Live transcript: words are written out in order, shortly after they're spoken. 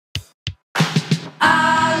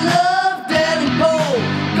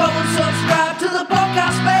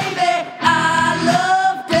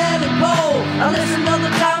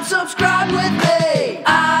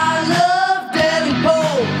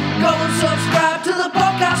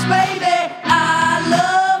podcast, baby. I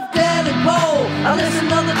love Delingpole. I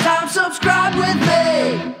listen all the time, subscribe with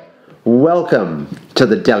me. Welcome to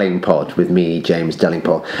the Delingpod with me, James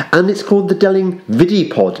Delingpole. And it's called the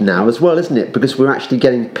Delingvidipod now as well, isn't it? Because we're actually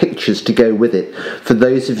getting pictures to go with it for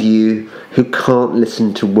those of you who can't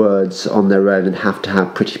listen to words on their own and have to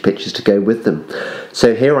have pretty pictures to go with them.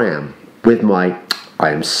 So here I am with I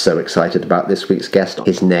am so excited about this week's guest.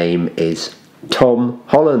 His name is Tom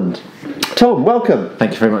Holland. Tom, welcome.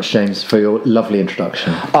 Thank you very much, James, for your lovely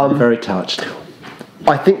introduction. I'm very touched.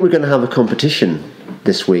 I think we're going to have a competition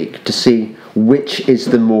this week to see which is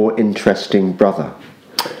the more interesting brother.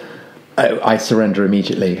 I surrender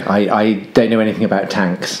immediately. I don't know anything about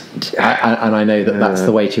tanks, and I know that that's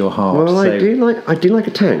the way to your heart. Well, so I do like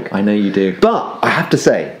a tank. I know you do. But I have to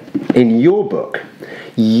say, in your book,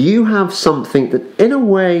 you have something that in a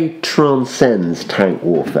way transcends tank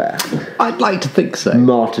warfare. I'd like to think so.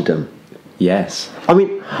 Martyrdom. Yes. I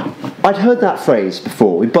mean, I'd heard that phrase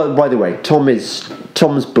before. By the way,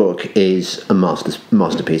 Tom's book is a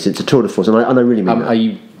masterpiece. It's a tour de force, and I really mean that. Are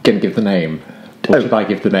you going to give the name? Or should I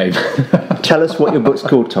give the name? Tell us what your book's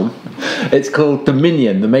called, Tom. It's called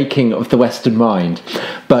Dominion, The Making of the Western Mind.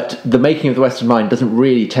 But The Making of the Western Mind doesn't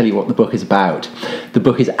really tell you what the book is about. The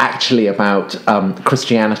book is actually about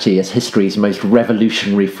Christianity as history's most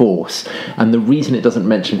revolutionary force. And the reason it doesn't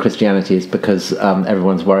mention Christianity is because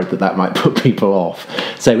everyone's worried that might put people off.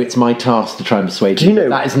 So it's my task to try and persuade you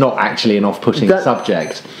that is not actually an off-putting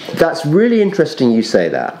subject. That's really interesting you say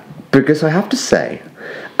that, because I have to say,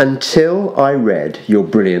 until I read your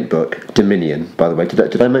brilliant book, Dominion, by the way,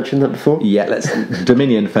 did I mention that before? Yeah, let's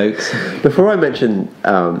Dominion, folks. Before I read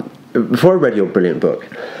your brilliant book,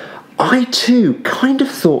 I too kind of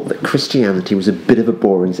thought that Christianity was a bit of a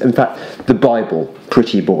boring. In fact, the Bible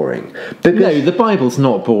pretty boring. No, the Bible's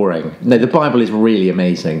not boring. No, the Bible is really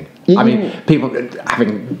amazing. I mean, people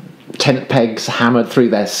having tent pegs hammered through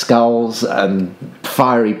their skulls and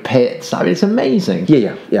fiery pits. I mean, it's amazing.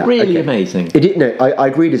 Yeah. Really amazing. I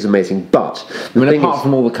agreed it's amazing, but apart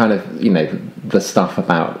from all the kind of, the stuff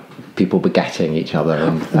about people begetting each other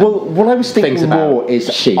and what I was thinking more is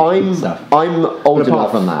I'm old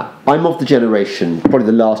enough from that. I'm of the generation, probably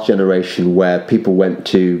the last generation, where people went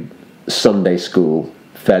to Sunday school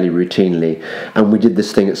fairly routinely, and we did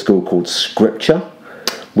this thing at school called scripture.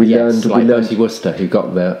 We learned Bertie Wooster, who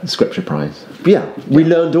got the Scripture Prize.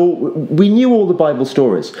 We knew all the Bible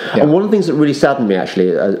stories. Yeah. And one of the things that really saddened me,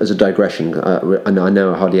 actually, as a digression, and I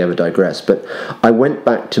know I hardly ever digress, but I went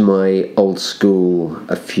back to my old school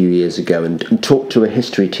a few years ago and talked to a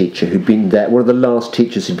history teacher who'd been there, one of the last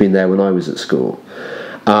teachers who'd been there when I was at school.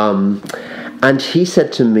 And he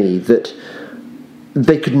said to me that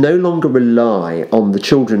they could no longer rely on the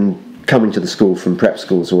children coming to the school from prep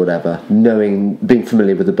schools or whatever, being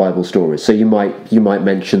familiar with the Bible stories. So you might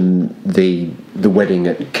mention the wedding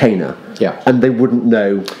at Cana, and they wouldn't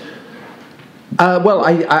know. Well,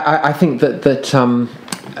 I think that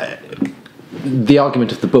the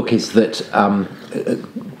argument of the book is that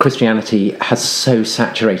Christianity has so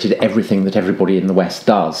saturated everything that everybody in the West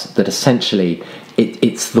does that essentially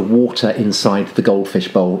it's the water inside the goldfish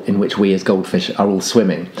bowl in which we as goldfish are all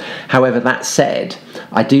swimming. However, that said,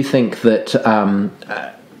 I do think that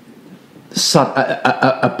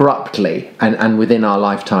abruptly and within our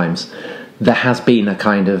lifetimes, there has been a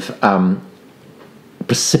kind of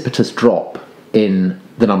precipitous drop in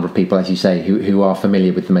the number of people, as you say, who are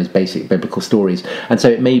familiar with the most basic biblical stories. And so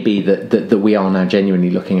it may be that we are now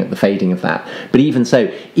genuinely looking at the fading of that. But even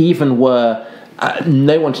so, even were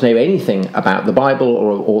no one to know anything about the Bible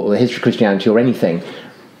or the history of Christianity or anything,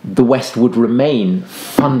 the West would remain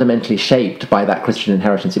fundamentally shaped by that Christian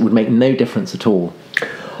inheritance. It would make no difference at all.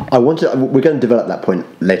 We're going to develop that point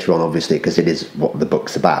later on, obviously, because it is what the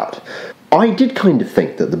book's about. I did kind of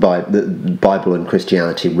think that the Bible and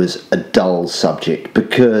Christianity was a dull subject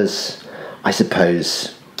because, I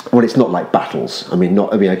suppose, well, it's not like battles.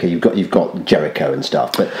 Okay, you've got Jericho and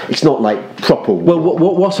stuff, but it's not like proper war.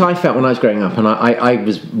 Well, what I felt when I was growing up, and I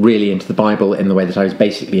was really into the Bible in the way that I was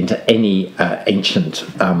basically into any ancient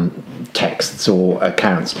texts or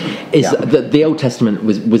accounts, is that the Old Testament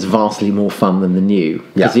was vastly more fun than the New.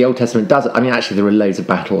 Because the Old Testament does, actually there are loads of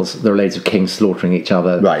battles, there are loads of kings slaughtering each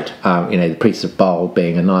other. Right. The priests of Baal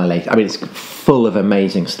being annihilated. It's full of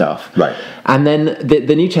amazing stuff. Right. And then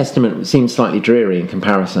the New Testament seems slightly dreary in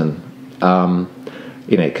comparison.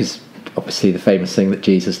 Because obviously the famous thing that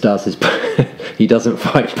Jesus does is he doesn't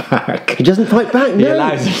fight back. He doesn't fight back. He No,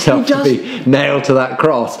 allows himself to be nailed to that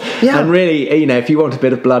cross. Yeah. And really, you know, if you want a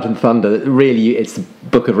bit of blood and thunder, really it's the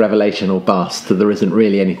book of Revelation or bust. There isn't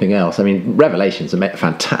really anything else. I mean, Revelation's a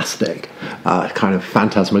fantastic, kind of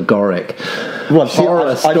phantasmagoric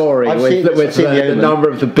horror story with the number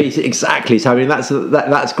of the beasts. Exactly. So I mean,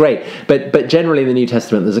 that's great. But generally in the New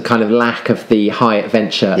Testament, there's a kind of lack of the high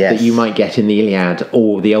adventure that you might get in the Iliad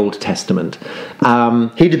or the Old Testament.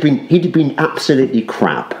 He'd have been absolutely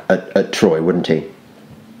crap at Troy, wouldn't he?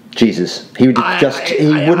 Jesus, he would have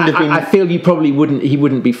wouldn't have been. I feel you probably wouldn't. He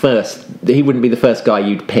wouldn't be first. He wouldn't be the first guy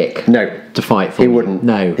you'd pick. No, to fight for. He wouldn't.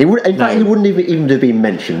 No, he would. In fact, he wouldn't even have been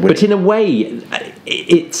mentioned. But in a way,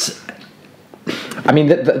 it's. I mean,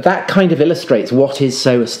 that kind of illustrates what is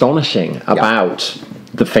so astonishing about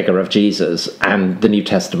the figure of Jesus and the New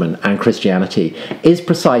Testament and Christianity is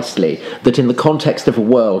precisely that in the context of a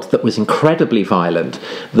world that was incredibly violent,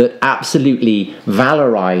 that absolutely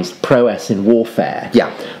valorized prowess in warfare,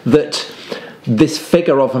 that this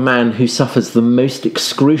figure of a man who suffers the most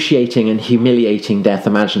excruciating and humiliating death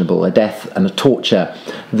imaginable, a death and a torture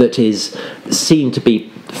that is seen to be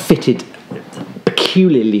fitted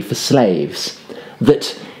peculiarly for slaves,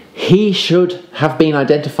 that he should have been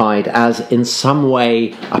identified as in some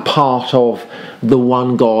way a part of the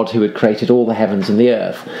one God who had created all the heavens and the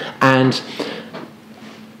earth, and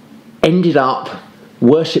ended up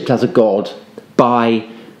worshipped as a god by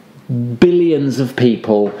billions of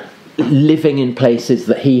people living in places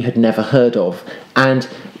that he had never heard of. And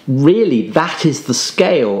really, that is the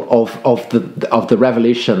scale of the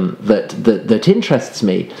revolution that interests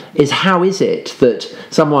me. Is how is it that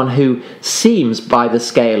someone who seems, by the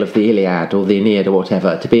scale of the Iliad or the Aeneid or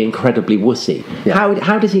whatever, to be incredibly wussy,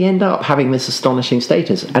 how does he end up having this astonishing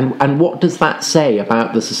status? And what does that say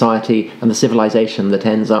about the society and the civilization that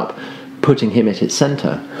ends up putting him at its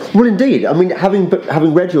centre? Well, indeed. I mean, having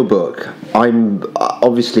read your book, I'm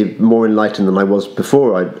obviously more enlightened than I was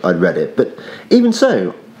before I'd read it. But even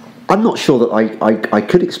so, I'm not sure that I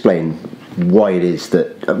could explain why it is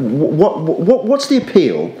that what's the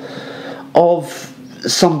appeal of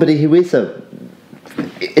somebody who is a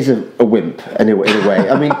wimp in a way.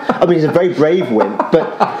 I mean he's a very brave wimp, but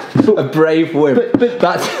a brave wimp. But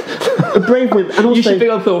that's a brave wimp, and also you should be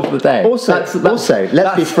on thought for the day. Also,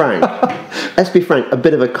 let's be frank. Let's be frank. A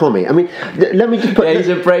bit of a commie. I mean, let me just put. He's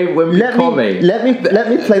a brave wimp commie. Let me play. Let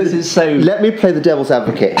me play the devil's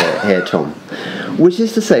advocate here, Tom. Which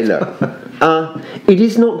is to say, look, it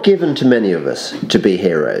is not given to many of us to be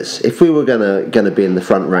heroes. If we were going to be in the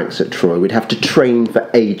front ranks at Troy, we'd have to train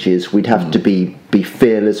for ages. We'd have to be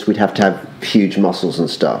fearless. We'd have to have huge muscles and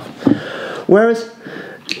stuff. Whereas,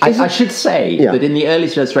 I should say that in the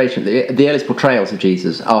earliest illustration, the earliest portrayals of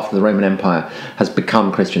Jesus after the Roman Empire has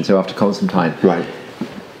become Christian, so after Constantine, right?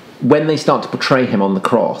 When they start to portray him on the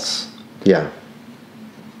cross,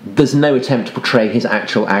 there's no attempt to portray his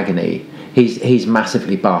actual agony. He's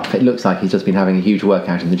massively buff. It looks like he's just been having a huge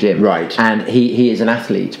workout in the gym. Right. And he is an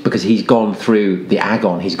athlete because he's gone through the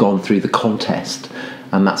agon, he's gone through the contest,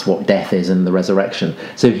 and that's what death is and the resurrection.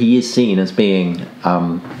 So he is seen as being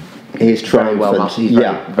he's very well muscled. He's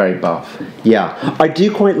very buff. Yeah. I do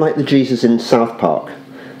quite like the Jesus in South Park.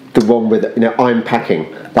 The one with, I'm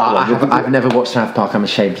packing. I've never watched South Park, I'm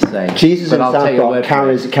ashamed to say. Jesus in South Park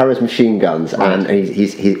carries machine guns, right. And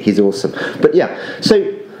he's awesome. But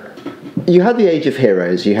so you had the Age of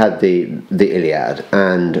Heroes, you had the Iliad,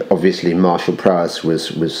 and obviously martial prowess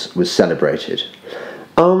was celebrated.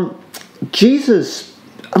 Jesus,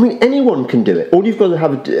 I mean, anyone can do it. All you've got to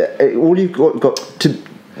have,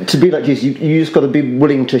 to be like Jesus, you just got to be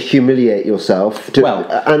willing to humiliate yourself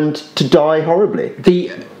and to die horribly.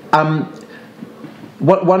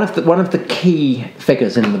 One of the key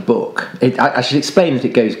figures in the book, I should explain that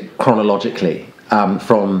it goes chronologically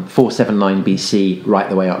from 479 BC right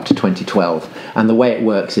the way up to 2012, and the way it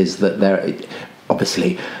works is that there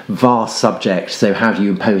obviously vast subject, so how do you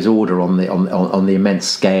impose order on the immense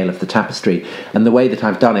scale of the tapestry? And the way that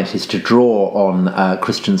I've done it is to draw on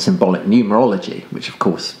Christian symbolic numerology, which of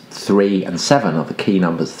course 3 and 7 are the key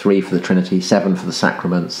numbers. 3 for the Trinity, 7 for the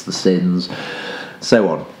sacraments, the sins, so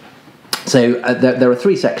on. So there are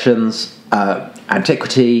 3 sections: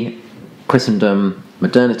 Antiquity, Christendom,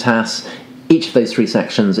 Modernitas. Each of those 3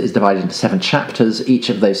 sections is divided into 7 chapters. Each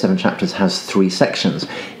of those 7 chapters has 3 sections.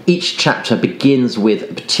 Each chapter begins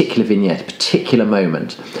with a particular vignette, a particular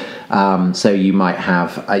moment. So you might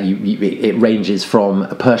have, it ranges from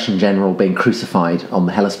a Persian general being crucified on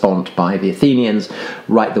the Hellespont by the Athenians,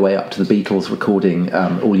 right the way up to the Beatles recording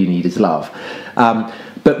All You Need Is Love.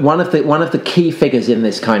 But one of the key figures in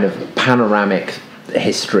this kind of panoramic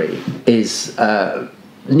history is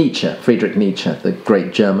Nietzsche, Friedrich Nietzsche, the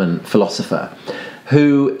great German philosopher,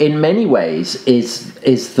 who in many ways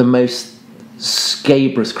is the most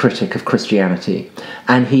scabrous critic of Christianity,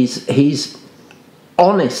 and he's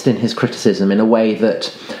honest in his criticism in a way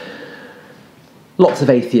that lots of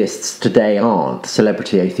atheists today aren't,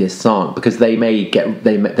 celebrity atheists aren't, because they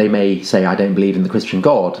may say, I don't believe in the Christian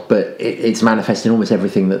God, but it's manifest in almost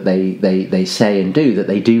everything that they say and do, that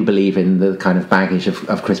they do believe in the kind of baggage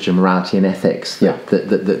of Christian morality and ethics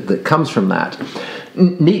that comes from that.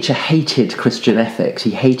 Nietzsche hated Christian ethics,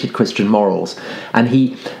 he hated Christian morals, and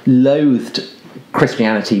he loathed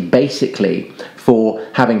Christianity basically for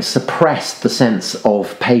having suppressed the sense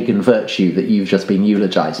of pagan virtue that you've just been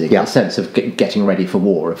eulogizing, the sense of getting ready for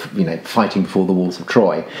war, of fighting before the walls of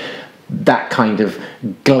Troy, that kind of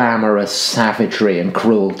glamorous savagery and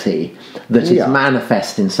cruelty that is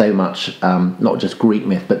manifest in so much, not just Greek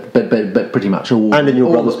myth, but pretty much all. And in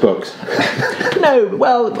your brother's books. No,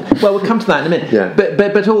 well, we'll come to that in a minute. Yeah. But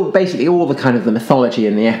basically all the kind of the mythology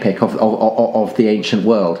and the epic of the ancient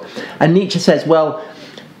world. And Nietzsche says, well,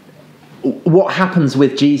 what happens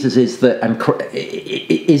with Jesus is that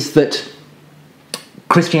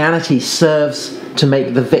Christianity serves to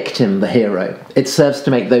make the victim the hero. It serves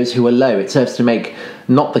to make those who are low. It serves to make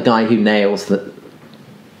not the guy who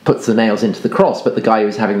puts the nails into the cross, but the guy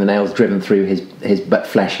who's having the nails driven through his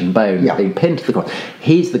flesh and bone, being pinned to the cross.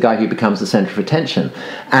 He's the guy who becomes the centre of attention.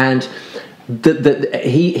 And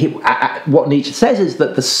what Nietzsche says is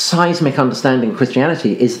that the seismic understanding of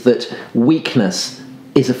Christianity is that weakness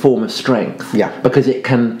is a form of strength, because it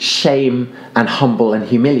can shame and humble and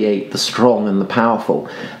humiliate the strong and the powerful.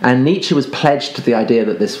 And Nietzsche was pledged to the idea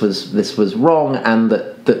that this was wrong, and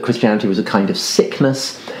that Christianity was a kind of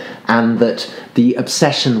sickness, and that the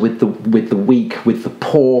obsession with the weak, with the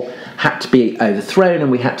poor, had to be overthrown,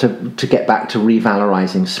 and we had to get back to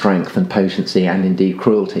revalorizing strength and potency and indeed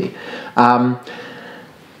cruelty.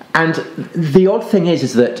 And the odd thing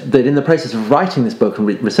is that in the process of writing this book and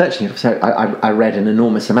researching it, so I read an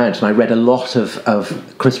enormous amount, and I read a lot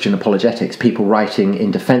of Christian apologetics, people writing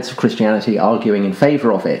in defence of Christianity, arguing in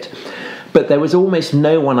favour of it. But there was almost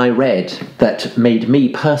no one I read that made me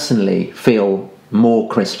personally feel more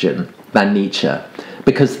Christian than Nietzsche,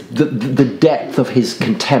 because the depth of his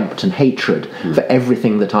contempt and hatred for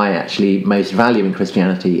everything that I actually most value in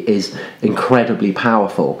Christianity is incredibly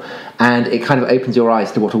powerful, and it kind of opens your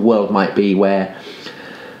eyes to what a world might be where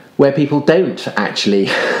people don't actually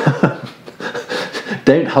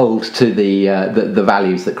don't hold to the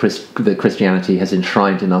values that Christianity has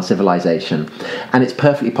enshrined in our civilization. And it's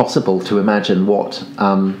perfectly possible to imagine what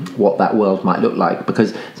that world might look like,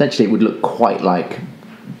 because essentially it would look quite like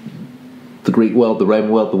the Greek world, the Roman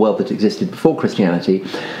world, the world that existed before Christianity.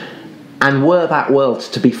 And were that world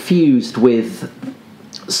to be fused with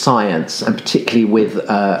science, and particularly with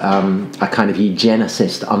a kind of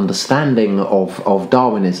eugenicist understanding of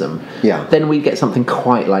Darwinism, then we'd get something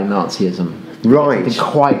quite like Nazism. Right.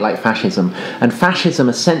 Something quite like fascism. And fascism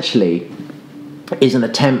essentially is an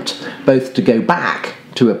attempt both to go back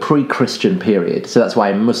to a pre-Christian period. So that's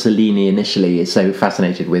why Mussolini initially is so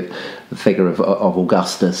fascinated with the figure of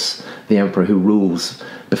Augustus, the emperor who rules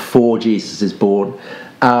before Jesus is born.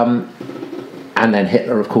 And then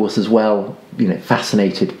Hitler, of course, as well,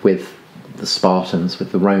 fascinated with the Spartans,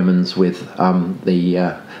 with the Romans, with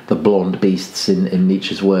the blonde beasts, in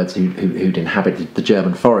Nietzsche's words, who'd inhabited the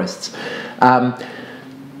German forests.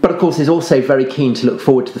 But of course is also very keen to look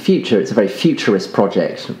forward to the future. It's a very futurist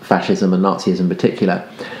project, fascism and Nazism in particular,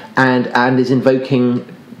 and is invoking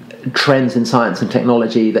trends in science and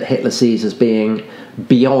technology that Hitler sees as being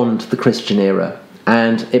beyond the Christian era.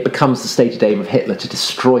 And it becomes the stated aim of Hitler to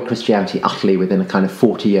destroy Christianity utterly within a kind of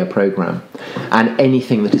 40-year program. And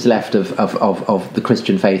anything that is left of the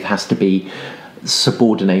Christian faith has to be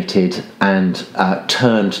subordinated and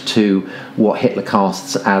turned to what Hitler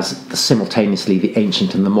casts as simultaneously the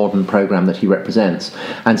ancient and the modern program that he represents.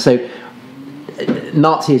 And so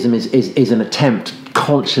Nazism is an attempt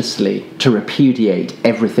consciously to repudiate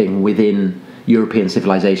everything within European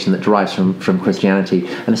civilization that derives from Christianity,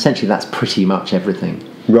 and essentially that's pretty much everything.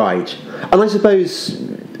 Right. And I suppose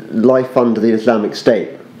life under the Islamic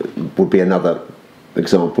State would be another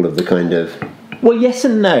example of the kind of... Well, yes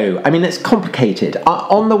and no. I mean, it's complicated.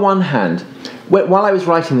 On the one hand, while I was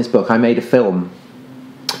writing this book, I made a film.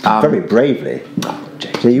 Very bravely.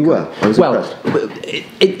 So you were. I was impressed.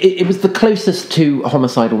 It was the closest to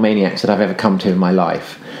homicidal maniacs that I've ever come to in my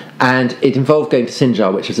life. And it involved going to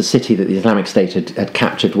Sinjar, which was a city that the Islamic State had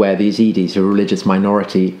captured, where the Yazidis, a religious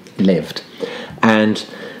minority, lived. And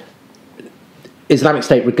Islamic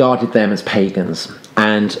State regarded them as pagans.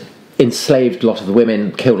 And enslaved a lot of the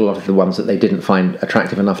women, killed a lot of the ones that they didn't find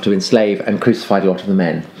attractive enough to enslave, and crucified a lot of the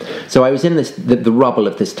men. So I was in the rubble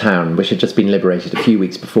of this town, which had just been liberated a few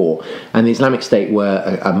weeks before, and the Islamic State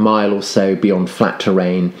were a mile or so beyond flat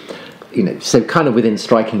terrain, so kind of within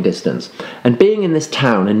striking distance. And being in this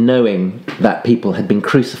town and knowing that people had been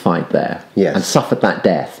crucified there and suffered that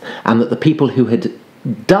death, and that the people who had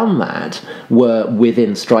done that were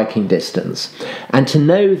within striking distance, and to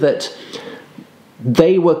know that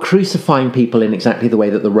they were crucifying people in exactly the way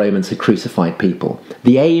that the Romans had crucified people.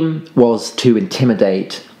 The aim was to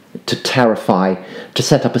intimidate, to terrify, to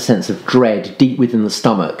set up a sense of dread deep within the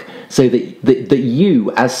stomach, so that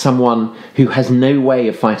you, as someone who has no way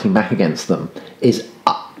of fighting back against them, is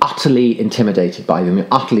utterly intimidated by them,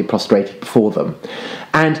 utterly prostrated before them.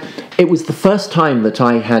 And it was the first time that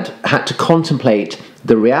I had to contemplate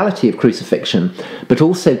the reality of crucifixion, but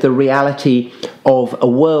also the reality of a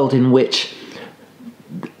world in which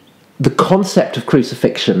the concept of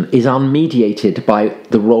crucifixion is unmediated by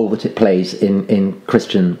the role that it plays in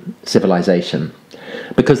Christian civilization.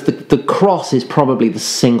 Because the cross is probably the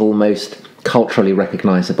single most culturally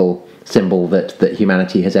recognisable symbol that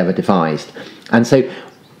humanity has ever devised. And so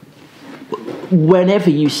whenever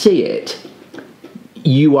you see it,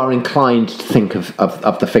 you are inclined to think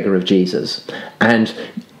of the figure of Jesus. And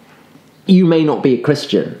you may not be a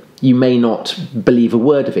Christian, you may not believe a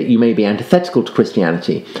word of it, you may be antithetical to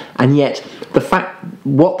Christianity, and yet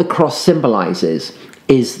what the cross symbolises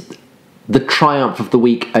is the triumph of the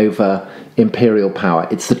weak over imperial power.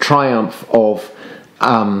 It's the triumph of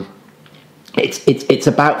it's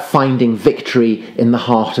about finding victory in the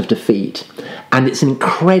heart of defeat, and it's an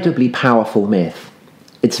incredibly powerful myth.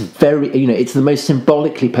 It's it's the most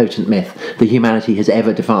symbolically potent myth that humanity has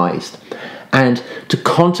ever devised, and to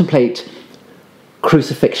contemplate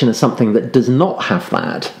crucifixion as something that does not have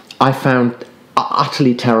that, I found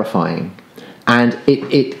utterly terrifying. And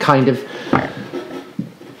it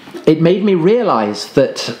made me realise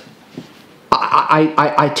that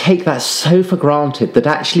I take that so for granted, that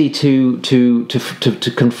actually to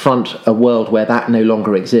confront a world where that no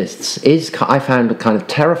longer exists I found a kind of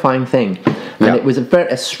terrifying thing. And it was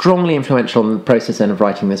a strongly influential in the process then of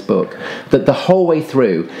writing this book, that the whole way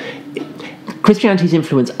through, Christianity's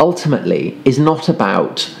influence ultimately is not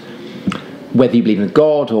about whether you believe in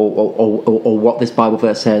God or what this Bible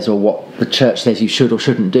verse says or what the church says you should or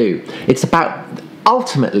shouldn't do. It's about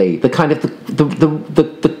ultimately the kind of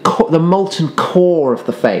the molten core of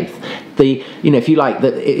the faith. If you like,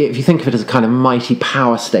 if you think of it as a kind of mighty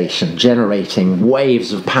power station generating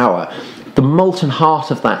waves of power, the molten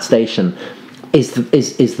heart of that station is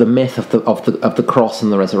the myth of the cross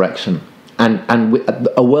and the resurrection. And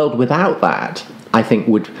a world without that, I think,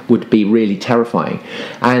 would be really terrifying.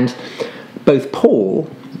 And both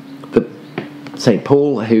St.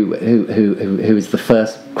 Paul, who is the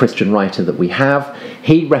first Christian writer that we have,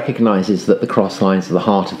 he recognises that the cross lines are the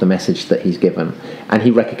heart of the message that he's given, and he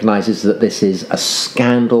recognises that this is a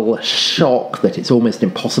scandal, a shock, that it's almost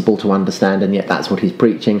impossible to understand, and yet that's what he's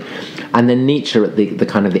preaching. And then Nietzsche, at the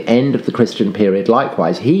kind of the end of the Christian period,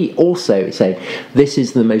 likewise, he also is saying this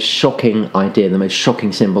is the most shocking idea, the most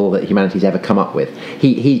shocking symbol that humanity's ever come up with.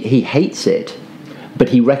 He hates it, but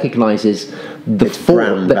he recognises the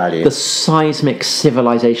seismic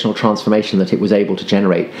civilizational transformation that it was able to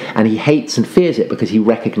generate, and he hates and fears it because he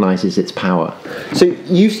recognises its power. So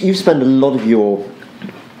you've spent a lot of your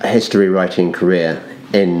history writing career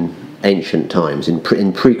in ancient times,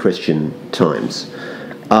 in pre-Christian times.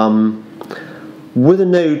 Were there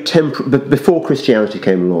no before Christianity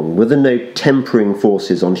came along? Were there no tempering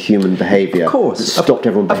forces on human behaviour? Of course, that stopped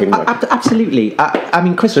everyone behaving like absolutely. I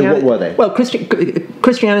mean, Christianity. So what were they? Well,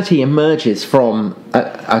 Christianity emerges from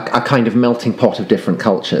a kind of melting pot of different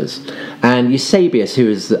cultures, and Eusebius, who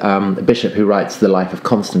is a bishop who writes the life of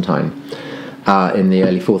Constantine in the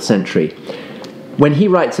early 4th century, when he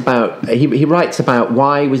writes about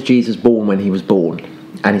why was Jesus born when he was born.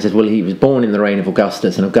 And he says, well, he was born in the reign of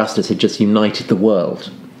Augustus, and Augustus had just united the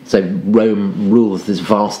world. So Rome rules this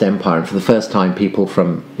vast empire, and for the first time, people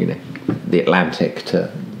from the Atlantic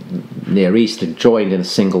to Near East had joined in a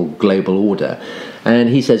single global order. And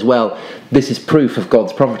he says, well, this is proof of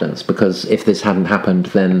God's providence, because if this hadn't happened,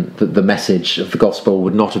 then the message of the gospel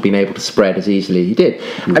would not have been able to spread as easily as he did.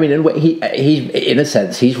 I mean, and he in a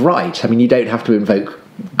sense, he's right. I mean, you don't have to invoke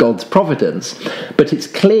God's providence, but it's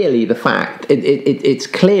clearly the fact, it's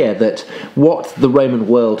clear that what the Roman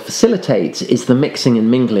world facilitates is the mixing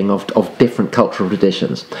and mingling of different cultural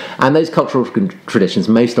traditions. And those cultural traditions,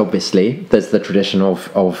 most obviously, there's the tradition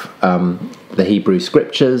of the Hebrew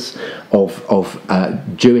scriptures, of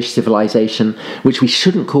Jewish civilization, which we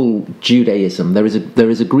shouldn't call Judaism. There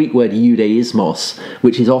is a Greek word Judaismos,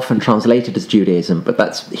 which is often translated as Judaism, but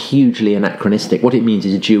that's hugely anachronistic. What it means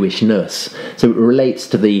is Jewishness. So it relates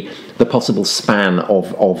to the possible span of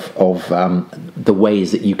the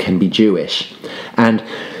ways that you can be Jewish. And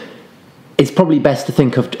it's probably best to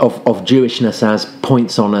think of Jewishness as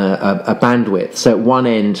points on a bandwidth. So at one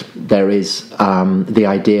end, there is the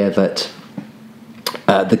idea that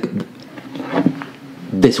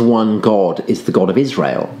this one God is the God of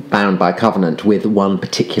Israel, bound by a covenant with one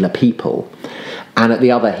particular people. And at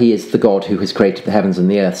the other, he is the God who has created the heavens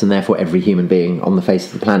and the earth, and therefore every human being on the face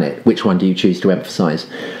of the planet. Which one do you choose to emphasize?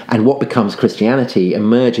 And what becomes Christianity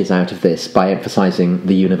emerges out of this by emphasizing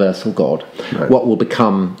the universal God. Right. What will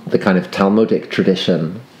become the kind of Talmudic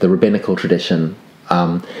tradition, the rabbinical tradition,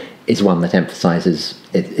 is one that emphasizes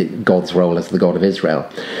God's role as the God of Israel.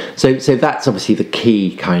 So that's obviously the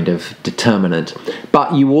key kind of determinant.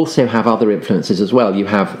 But you also have other influences as well. You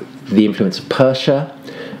have the influence of Persia,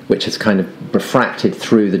 which has kind of refracted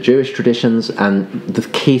through the Jewish traditions, and the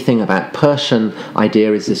key thing about Persian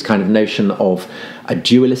idea is this kind of notion of a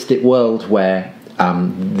dualistic world where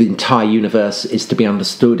the entire universe is to be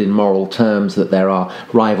understood in moral terms, that there are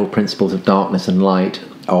rival principles of darkness and light,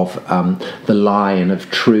 of the lie and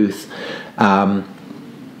of truth.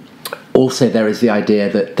 Also, there is the idea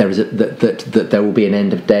that that there will be an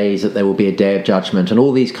end of days, that there will be a day of judgment, and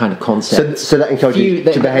all these kind of concepts. So that encourages you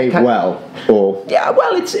to behave well, or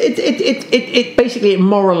well, it basically it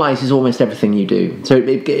moralizes almost everything you do. So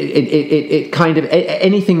it kind of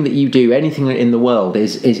anything that you do, anything in the world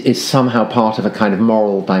is somehow part of a kind of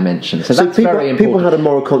moral dimension. So that's very important. People had a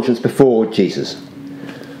moral conscience before Jesus.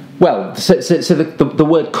 Well, so the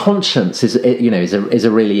word conscience is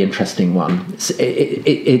a really interesting one.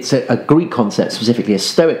 It's a Greek concept, specifically a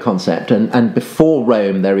Stoic concept, and before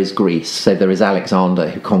Rome there is Greece. So there is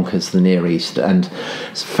Alexander, who conquers the Near East and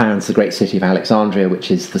founds the great city of Alexandria,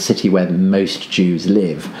 which is the city where most Jews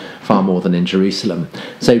live, far more than in Jerusalem.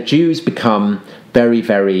 So Jews become very,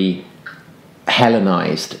 very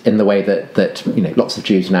Hellenized in the way that lots of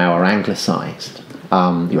Jews now are anglicized.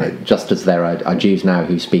 Just as there are Jews now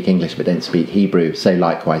who speak English but don't speak Hebrew, so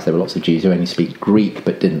likewise there were lots of Jews who only speak Greek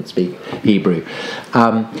but didn't speak Hebrew.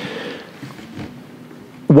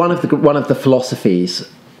 One of the philosophies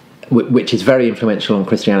which is very influential on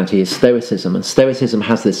Christianity is Stoicism, and Stoicism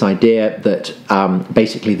has this idea that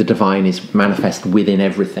basically the divine is manifest within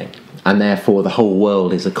everything, and therefore the whole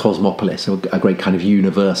world is a cosmopolis, a great kind of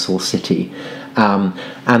universal city,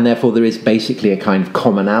 and therefore there is basically a kind of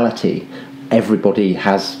commonality. Everybody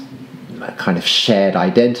has a kind of shared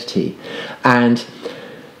identity, and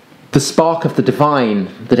the spark of the divine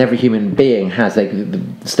that every human being has, the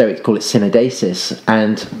Stoics call it synodesis,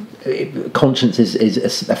 and conscience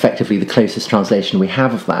is effectively the closest translation we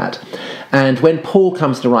have of that. And when Paul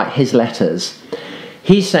comes to write his letters,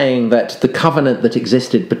 he's saying that the covenant that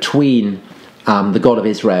existed between the God of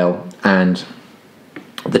Israel and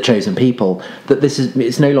the chosen people, that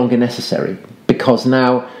it's no longer necessary, because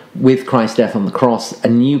now, with Christ's death on the cross, a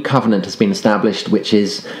new covenant has been established which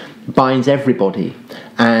binds everybody.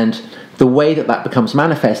 And the way that becomes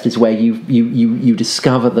manifest is where you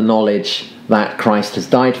discover the knowledge that Christ has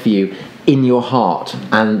died for you in your heart.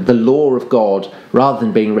 And the law of God, rather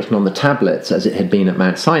than being written on the tablets as it had been at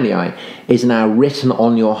Mount Sinai, is now written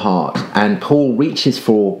on your heart. And Paul reaches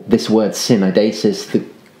for this word synodesis, the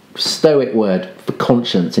Stoic word for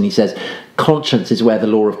conscience, and he says conscience is where the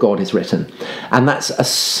law of God is written. And that's a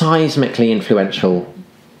seismically influential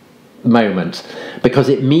moment, because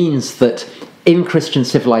it means that in Christian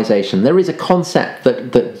civilization there is a concept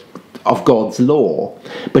that of God's law,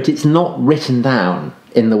 but it's not written down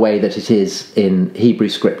in the way that it is in Hebrew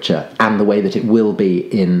scripture and the way that it will be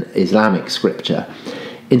in Islamic scripture.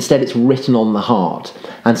 Instead, it's written on the heart.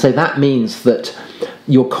 And so that means that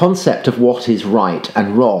your concept of what is right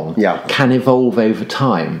and wrong can evolve over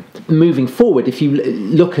time. Moving forward, if you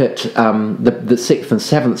look at the 6th and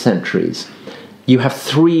 7th centuries, you have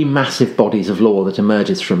three massive bodies of law that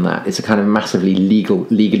emerges from that. It's a kind of massively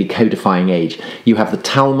legally codifying age. You have the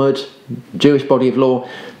Talmud, Jewish body of law,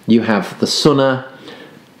 you have the Sunnah,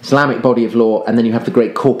 Islamic body of law, and then you have the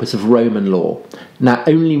great corpus of Roman law. Now,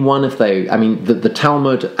 only one of those, the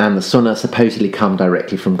Talmud and the Sunnah supposedly come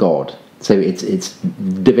directly from God. So its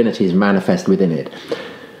divinity is manifest within it.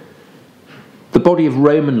 The body of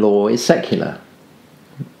Roman law is secular.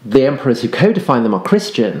 The emperors who codify them are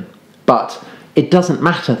Christian, but it doesn't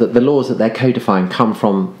matter that the laws that they're codifying come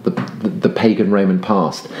from the pagan Roman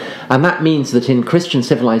past. And that means that in Christian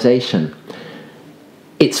civilization,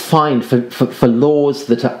 it's fine for laws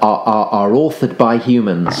that are authored by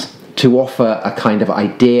humans to offer a kind of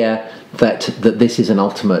idea that this is an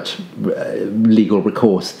ultimate legal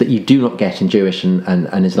recourse that you do not get in Jewish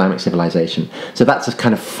and Islamic civilization. So that's a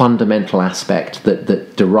kind of fundamental aspect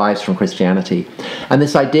that derives from Christianity. And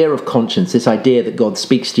this idea of conscience, this idea that God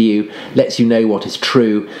speaks to you, lets you know what is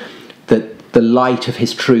true, that the light of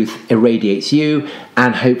his truth irradiates you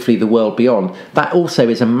and hopefully the world beyond. That also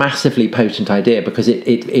is a massively potent idea, because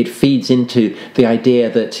it feeds into the idea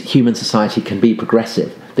that human society can be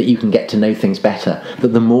progressive, that you can get to know things better, that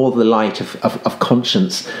the more the light of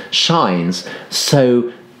conscience shines,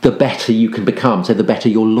 so the better you can become, so the better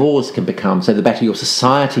your laws can become, so the better your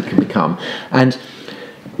society can become. And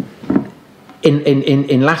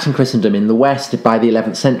in Latin Christendom, in the West, by the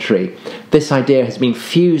 11th century, this idea has been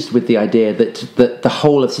fused with the idea that the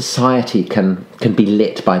whole of society can be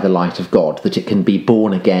lit by the light of God, that it can be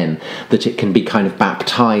born again, that it can be kind of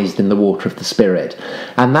baptized in the water of the Spirit.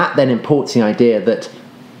 And that then imports the idea that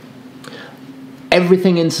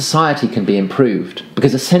everything in society can be improved,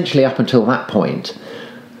 because essentially up until that point,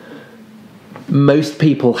 most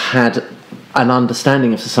people had an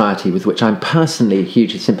understanding of society with which I'm personally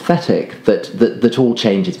hugely sympathetic, that all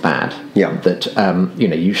change is bad. Yeah. That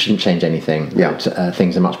you shouldn't change anything. Yeah. That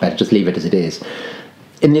things are much better. Just leave it as it is.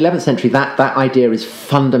 In the 11th century, that idea is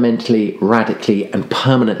fundamentally, radically, and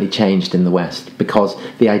permanently changed in the West, because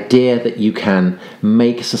the idea that you can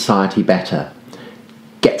make society better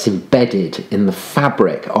gets embedded in the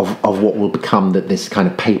fabric of what will become this kind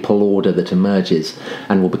of papal order that emerges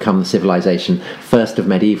and will become the civilization, first of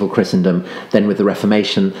medieval Christendom, then with the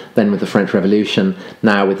Reformation, then with the French Revolution,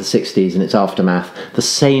 now with the 60s and its aftermath. The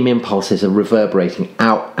same impulses are reverberating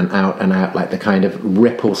out and out and out like the kind of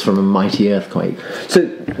ripples from a mighty earthquake. So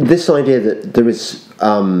this idea that there is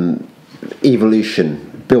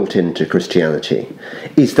evolution built into Christianity,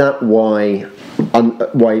 is that why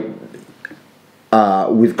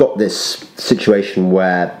we've got this situation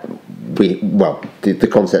where the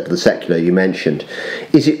concept of the secular you mentioned,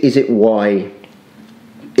 is it why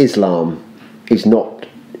Islam is not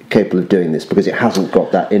capable of doing this, because it hasn't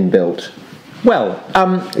got that inbuilt? Well,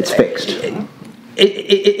 it's fixed.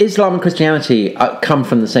 Islam and Christianity come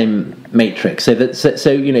from the same matrix. So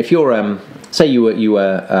if you're say you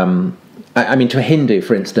were I mean, to a Hindu,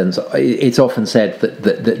 for instance, it's often said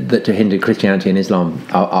that to Hindu, Christianity and Islam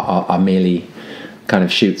are merely kind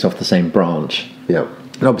of shoots off the same branch. Yeah.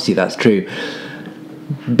 And obviously that's true.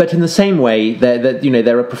 But in the same way,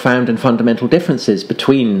 there are profound and fundamental differences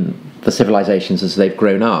between the civilizations as they've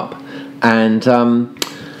grown up. And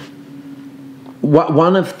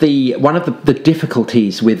one of the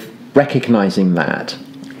difficulties with recognizing that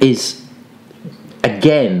is,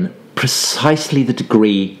 again, precisely the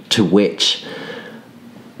degree to which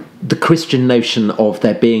the Christian notion of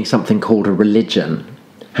there being something called a religion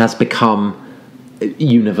has become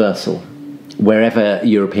universal wherever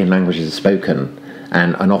European languages are spoken,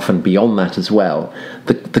 and often beyond that as well.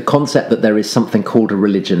 The concept that there is something called a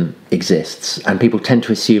religion exists, and people tend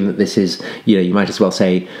to assume that this is, you might as well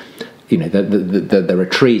say, there are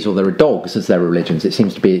trees or there are dogs as their religions. It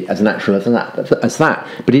seems to be as natural as that.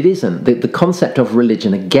 But it isn't. The concept of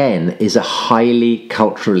religion, again, is a highly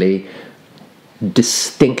culturally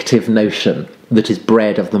distinctive notion that is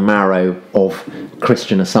bred of the marrow of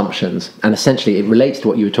Christian assumptions. And essentially it relates to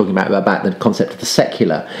what you were talking about the concept of the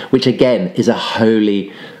secular, which again is a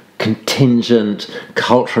wholly contingent,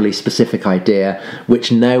 culturally specific idea,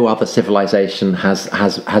 which no other civilization has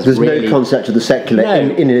There's really... no concept of the secular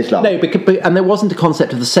in Islam. No, and there wasn't a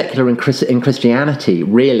concept of the secular in Christianity,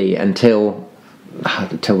 really, until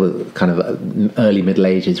the kind of early Middle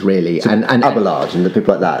Ages, really. So and Abelard and the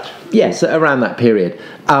people like that. Yes, around that period.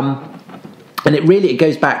 And it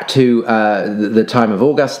goes back to the time of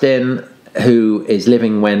Augustine, who is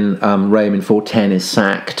living when Rome in 410 is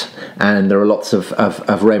sacked, and there are lots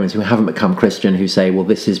of Romans who haven't become Christian who say, well,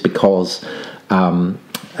 this is because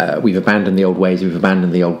we've abandoned the old ways, we've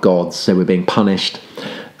abandoned the old gods, so we're being punished.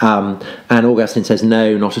 And Augustine says,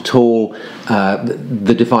 no, not at all.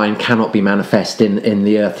 The divine cannot be manifest in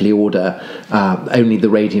the earthly order. Only the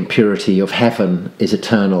radiant purity of heaven is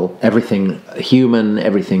eternal. Everything human,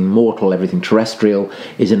 everything mortal, everything terrestrial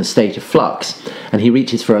is in a state of flux. And he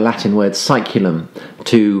reaches for a Latin word, saeculum,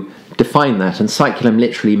 to define that. And saeculum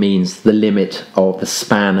literally means the limit of the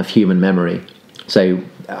span of human memory. So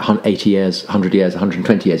 80 years, 100 years,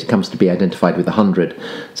 120 years, it comes to be identified with 100.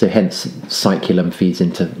 So hence, saeculum feeds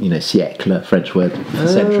into, siècle, French word for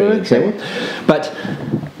century, and so on. But,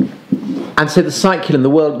 And so the cyclone,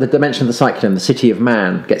 the dimension of the cyclone, the city of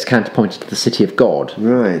man, gets counterpointed to the city of God.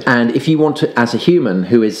 Right. And if you want to, as a human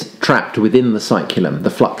who is trapped within the cyclone, the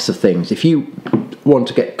flux of things, if you want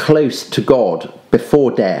to get close to God before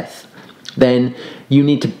death, then you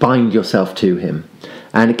need to bind yourself to him.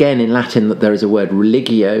 And again, in Latin, there is a word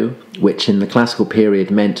religio, which in the classical period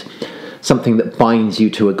meant something that binds you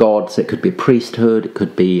to a god. So it could be a priesthood, it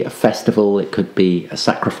could be a festival, it could be a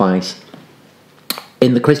sacrifice.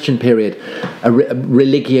 In the Christian period, a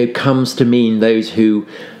religio comes to mean those who,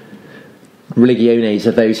 religiones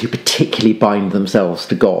are those who particularly bind themselves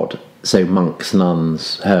to God. So monks,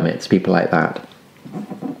 nuns, hermits, people like that.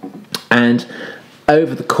 And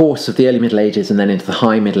over the course of the early Middle Ages and then into the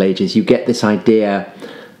high Middle Ages, you get this idea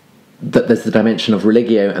that there's the dimension of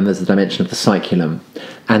religio and there's the dimension of the cyclone.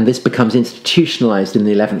 And this becomes institutionalized in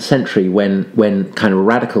the 11th century when kind of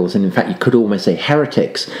radicals, and in fact you could almost say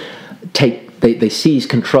heretics, they seize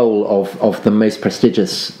control of the most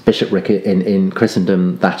prestigious bishopric in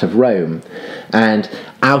Christendom, that of Rome. And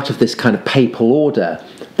out of this kind of papal order,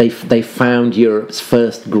 they found Europe's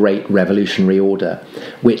first great revolutionary order,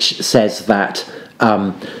 which says that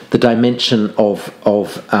the dimension of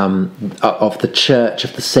the church,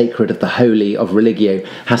 of the sacred, of the holy, of religio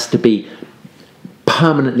has to be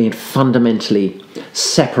permanently and fundamentally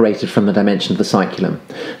separated from the dimension of the cyclone.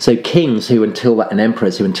 So kings and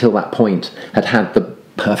emperors who until that point had the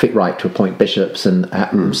perfect right to appoint bishops and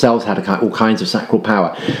themselves had all kinds of sacral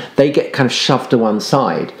power, they get kind of shoved to one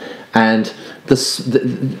side. And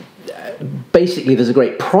basically there's a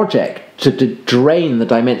great project to drain the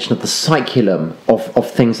dimension of the cyclone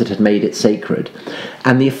of things that had made it sacred.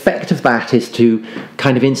 And the effect of that is to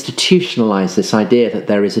kind of institutionalize this idea that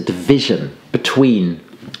there is a division between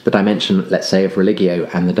the dimension, let's say, of religio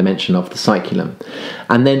and the dimension of the cyclone.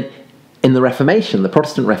 And then in the Reformation, the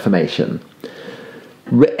Protestant Reformation,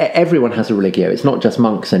 everyone has a religio. It's not just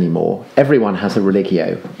monks anymore. Everyone has a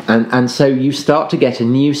religio. And so you start to get a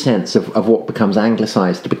new sense of what becomes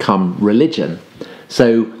anglicized to become religion.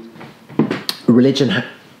 So religion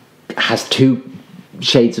has two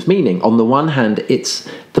shades of meaning. On the one hand, it's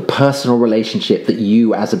the personal relationship that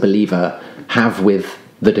you as a believer have with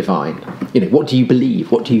the divine. What do you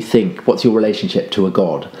believe? What do you think? What's your relationship to a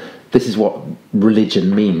god? This is what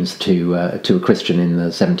religion means to a Christian in the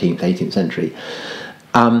 17th, 18th century.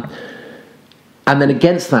 And then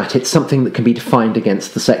against that, it's something that can be defined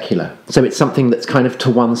against the secular. So it's something that's kind of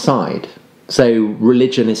to one side. So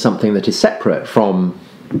religion is something that is separate from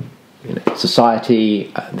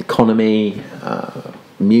society, the economy,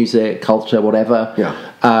 music, culture, whatever.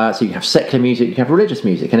 Yeah. So you have secular music, you have religious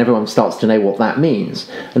music, and everyone starts to know what that means.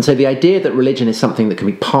 And so the idea that religion is something that can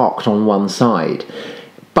be parked on one side,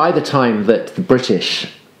 by the time that the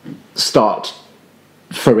British start,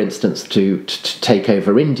 for instance, to take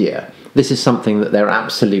over India, this is something that they're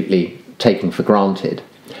absolutely taking for granted.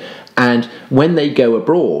 And when they go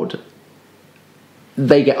abroad,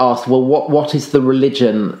 they get asked, well, what is the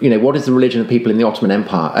religion? What is the religion of people in the Ottoman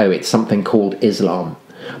Empire? Oh, it's something called Islam.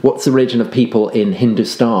 What's the religion of people in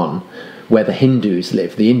Hindustan, where the Hindus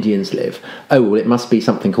live, the Indians live? Oh, well, it must be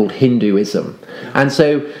something called Hinduism. And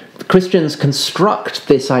so Christians construct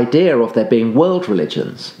this idea of there being world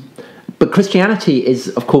religions. But Christianity is,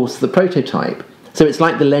 of course, the prototype. So it's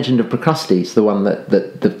like the legend of Procrustes, the one that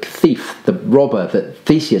the thief, the robber that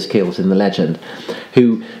Theseus kills in the legend,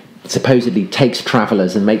 who supposedly takes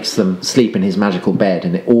travellers and makes them sleep in his magical bed,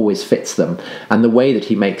 and it always fits them. And the way that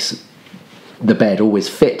he makes the bed always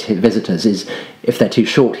fit his visitors is, if they're too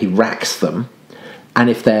short, he racks them, and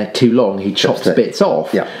if they're too long, he chops bits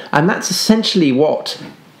off. Yeah. And that's essentially what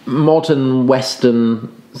modern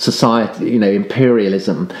Western society,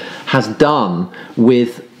 imperialism, has done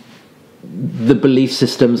with the belief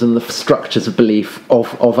systems and the structures of belief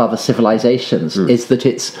of other civilizations, is that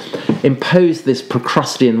it's imposed this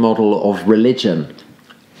Procrustean model of religion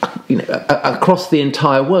across the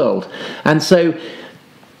entire world. And so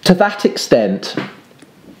to that extent,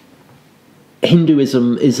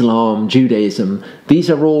 Hinduism, Islam, Judaism, these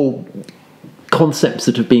are all concepts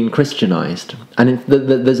that have been Christianized. And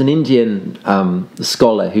there's an Indian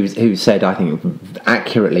scholar who said, I think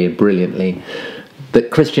accurately and brilliantly, that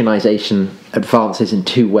Christianization advances in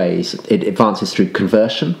two ways. It advances through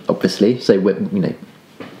conversion, obviously,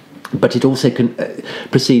 but it also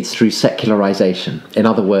proceeds through secularization. In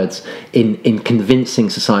other words, in convincing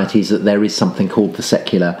societies that there is something called the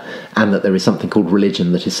secular and that there is something called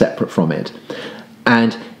religion that is separate from it.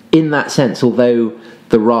 And in that sense, although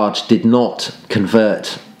the Raj did not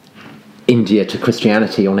convert India to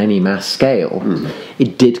Christianity on any mass scale,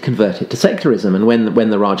 it did convert it to secularism. And when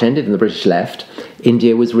the Raj ended and the British left,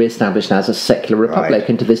 India was re-established as a secular republic,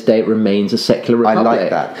 and to this day it remains a secular republic. I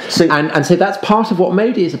like that. So, and so that's part of what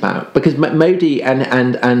Modi is about, because Modi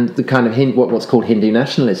and the kind of what's called Hindu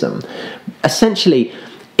nationalism, essentially,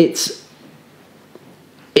 it's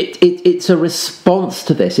a response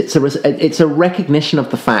to this. It's a recognition of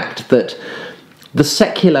the fact that the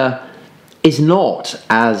secular is not,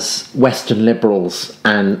 as Western liberals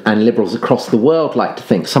and liberals across the world like to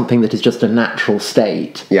think, something that is just a natural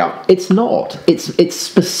state. Yeah. It's not. It's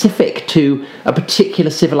specific to a particular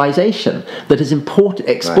civilization that has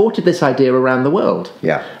exported this idea around the world.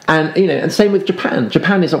 Yeah. And and same with Japan.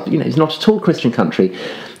 Japan is is not at all a Christian country.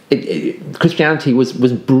 Christianity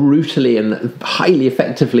was brutally and highly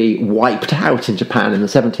effectively wiped out in Japan in the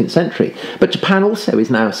 17th century, but Japan also is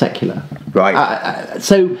now secular. Right.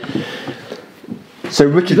 So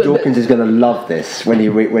Richard Dawkins is going to love this when he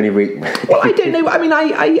read. Well, I don't know. I mean,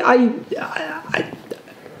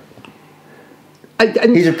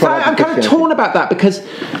 I'm kind of torn about that, because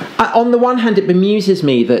on the one hand it bemuses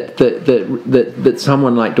me that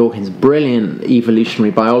someone like Dawkins, brilliant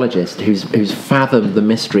evolutionary biologist who's fathomed the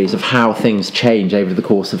mysteries of how things change over the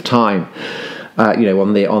course of time,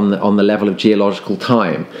 on the level of geological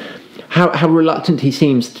time, how reluctant he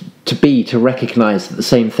seems to be to recognise that the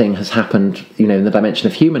same thing has happened, in the dimension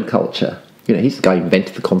of human culture. He's the guy who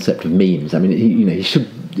invented the concept of memes. I mean, he should.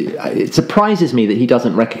 It surprises me that he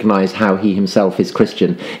doesn't recognise how he himself is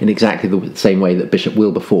Christian in exactly the same way that Bishop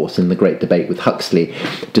Wilberforce, in the great debate with Huxley,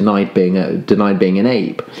 denied being an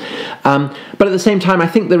ape. But at the same time, I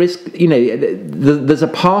think there is, there's a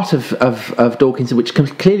part of Dawkins which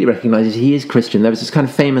clearly recognises he is Christian. There was this kind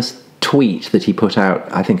of famous tweet that he put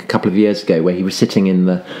out, I think, a couple of years ago, where he was sitting in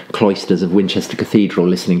the cloisters of Winchester Cathedral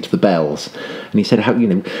listening to the bells, and he said how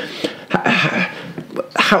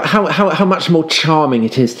much more charming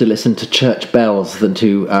it is to listen to church bells than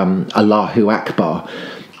to Allahu Akbar.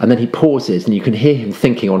 And then he pauses, and you can hear him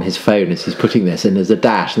thinking on his phone as he's putting this, and there's a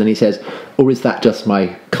dash, and then he says, "Or is that just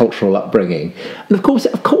my cultural upbringing?" And of course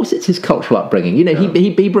it's his cultural upbringing.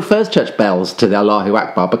 He prefers church bells to the Allahu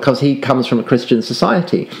Akbar because he comes from a Christian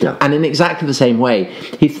society. Yeah. And in exactly the same way,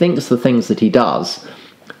 he thinks the things that he does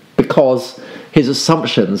because his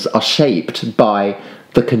assumptions are shaped by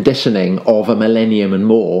the conditioning of a millennium and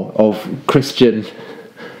more of Christian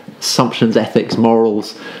assumptions, ethics,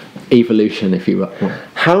 morals, evolution, if you will.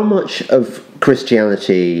 How much of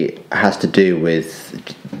Christianity has to do with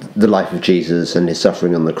the life of Jesus and his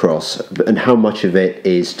suffering on the cross, and how much of it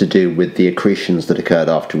is to do with the accretions that occurred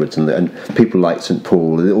afterwards, and people like St.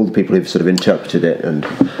 Paul, all the people who've sort of interpreted it? And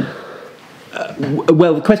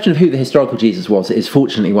well, the question of who the historical Jesus was is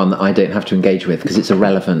fortunately one that I don't have to engage with, because it's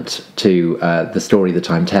irrelevant to the story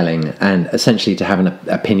that I'm telling, and essentially to have an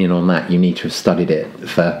opinion on that you need to have studied it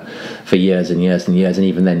for years and years and years, and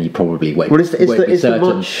even then you probably won't, is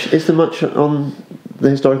there much on the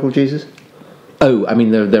historical Jesus? Oh, I mean,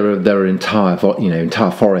 there are entire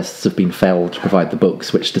forests have been felled to provide the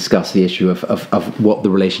books which discuss the issue of what the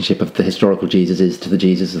relationship of the historical Jesus is to the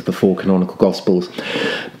Jesus of the four canonical Gospels.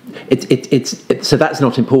 So that's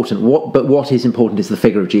not important. But what is important is the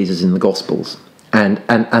figure of Jesus in the Gospels, and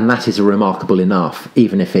that is remarkable enough,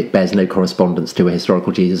 even if it bears no correspondence to a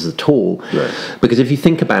historical Jesus at all. Right. Because if you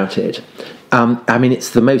think about it, I mean, it's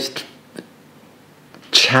the most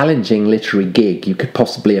challenging literary gig you could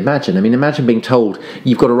possibly imagine. I mean, imagine being told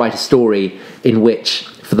you've got to write a story in which,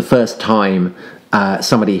 for the first time,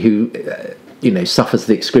 somebody who suffers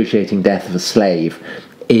the excruciating death of a slave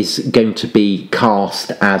is going to be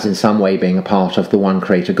cast as in some way being a part of the one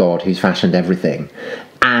creator God who's fashioned everything.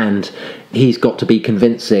 And he's got to be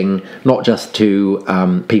convincing not just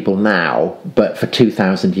to people now, but for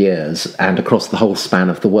 2,000 years and across the whole span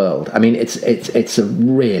of the world. I mean, it's a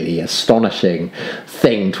really astonishing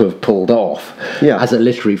thing to have pulled off as a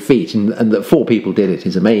literary feat, and that four people did it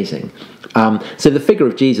is amazing. So the figure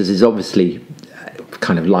of Jesus is obviously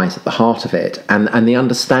kind of lies at the heart of it, and the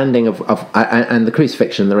understanding of and the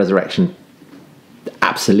crucifixion, the resurrection,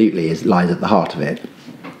 absolutely lies at the heart of it,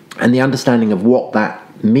 and the understanding of what that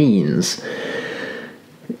means.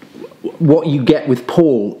 What you get with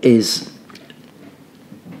Paul is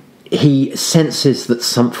he senses that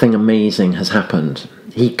something amazing has happened.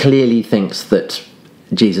 He clearly thinks that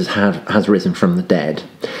Jesus has risen from the dead.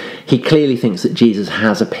 He clearly thinks that Jesus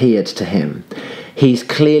has appeared to him. He's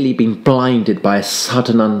clearly been blinded by a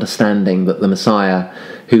sudden understanding that the Messiah,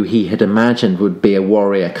 who he had imagined would be a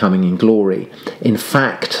warrior coming in glory, in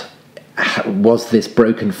fact was this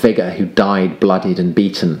broken figure who died bloodied and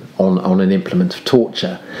beaten on an implement of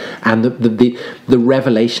torture, and the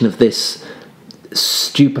revelation of this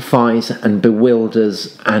stupefies and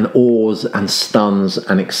bewilders and awes and stuns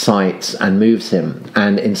and excites and moves him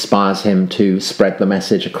and inspires him to spread the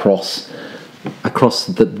message across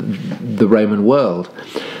the Roman world.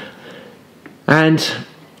 And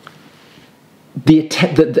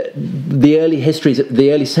the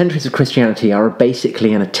early centuries of Christianity are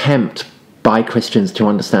basically an attempt by Christians to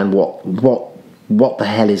understand what the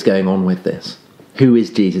hell is going on with this. Who is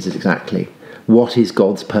Jesus exactly? What is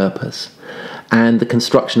God's purpose? And the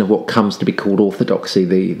construction of what comes to be called orthodoxy,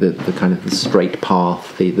 the kind of the straight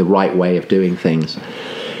path, the right way of doing things,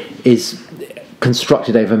 is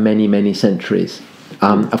constructed over many, many centuries.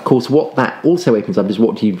 Of course, what that also opens up is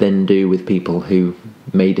what do you then do with people who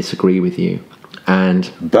may disagree with you? And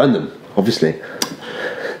burn them, obviously.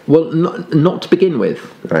 Well, not to begin with.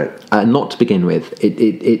 Right. Not to begin with.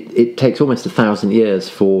 It takes almost 1,000 years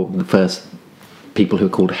for the first people who are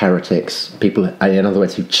called heretics. People, in other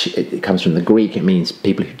words, it comes from the Greek. It means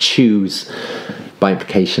people who choose, by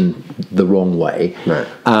implication, the wrong way. Right.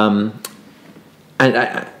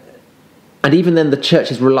 And even then, the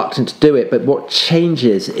church is reluctant to do it. But what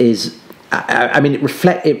changes is,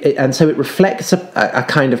 it reflects a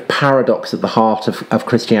kind of paradox at the heart of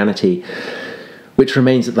Christianity, which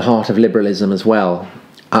remains at the heart of liberalism as well,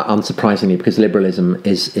 unsurprisingly, because liberalism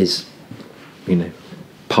is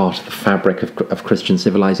part of the fabric of Christian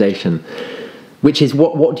civilization, which is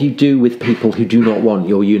what do you do with people who do not want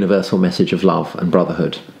your universal message of love and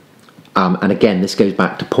brotherhood? And again, this goes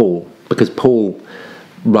back to Paul, because Paul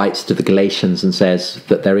writes to the Galatians and says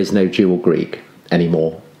that there is no Jew or Greek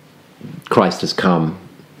anymore. Christ has come.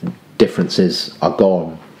 Differences are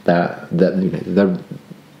gone. There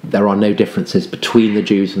are no differences between the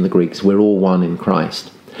Jews and the Greeks. We're all one in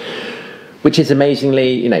Christ. Which is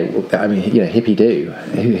amazingly, hippie do.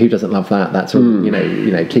 Who doesn't love that? That's all,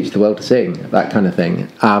 teach the world to sing, that kind of thing.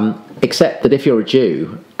 Except that if you're a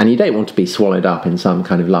Jew and you don't want to be swallowed up in some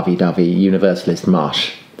kind of lovey-dovey universalist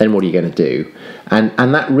mush, then what are you going to do?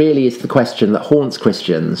 And that really is the question that haunts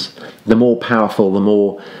Christians. The more powerful, the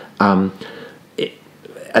more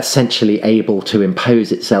essentially able to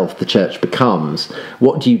impose itself the church becomes.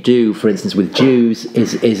 What do you do, for instance, with Jews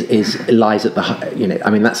lies at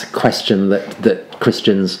the that's a question that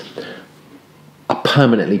Christians are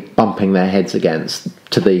permanently bumping their heads against,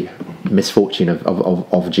 to the misfortune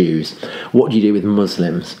of Jews. What do you do with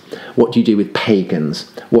Muslims? What do you do with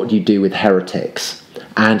pagans? What do you do with heretics?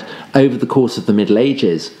 And over the course of the Middle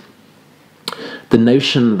Ages, the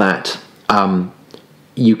notion that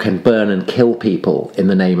you can burn and kill people in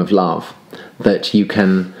the name of love, that you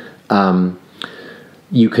can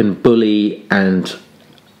bully and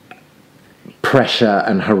pressure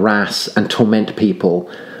and harass and torment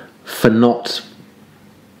people for not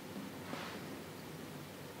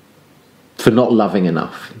loving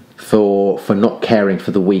enough, for not caring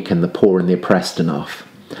for the weak and the poor and the oppressed enough,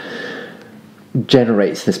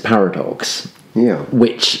 generates this paradox,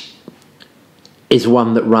 which is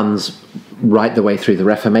one that runs right the way through the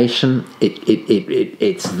Reformation.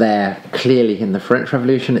 It's there clearly in the French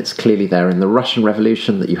Revolution. It's clearly there in the Russian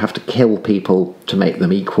Revolution, that you have to kill people to make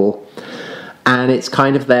them equal. And it's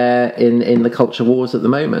kind of there in the culture wars at the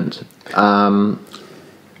moment.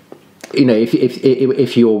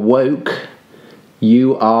 If you're woke,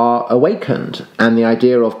 you are awakened. And the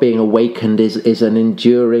idea of being awakened is an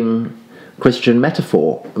enduring Christian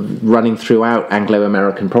metaphor running throughout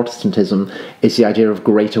Anglo-American Protestantism, is the idea of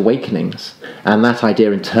great awakenings. And that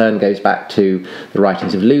idea in turn goes back to the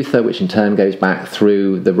writings of Luther, which in turn goes back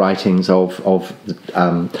through the writings of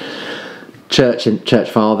church and church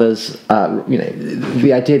fathers.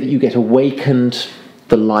 The idea that you get awakened,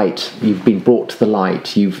 the light, you've been brought to the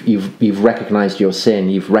light, you've recognised your sin,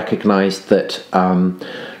 you've recognised that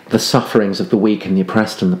the sufferings of the weak and the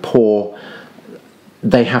oppressed and the poor,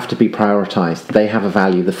 they have to be prioritised. They have a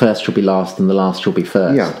value. The first shall be last and the last shall be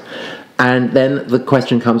first. Yeah. And then the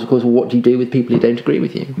question comes, of course, what do you do with people who don't agree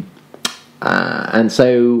with you? And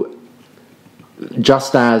so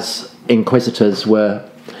just as inquisitors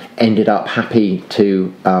ended up happy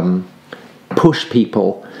to push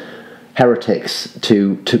people, heretics,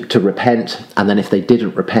 to repent, and then if they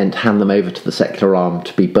didn't repent, hand them over to the secular arm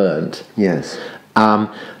to be burnt. Yes.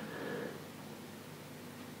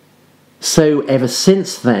 So ever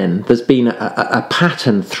since then, there's been a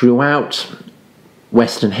pattern throughout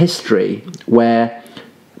Western history where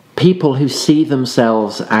people who see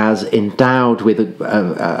themselves as endowed with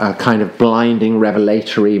a kind of blinding,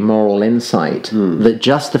 revelatory moral insight that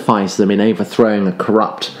justifies them in overthrowing a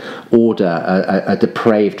corrupt order, a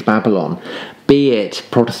depraved Babylon, be it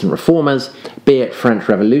Protestant reformers, be it French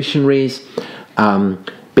revolutionaries,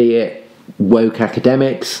 be it woke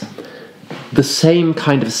academics. The same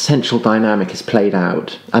kind of essential dynamic is played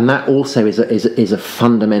out, and that also is a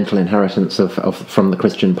fundamental inheritance from the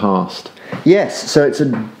Christian past. Yes, so it's a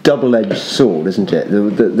double-edged sword, isn't it?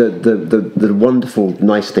 The wonderful,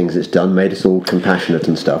 nice things it's done made us all compassionate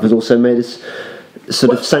and stuff. It's also made us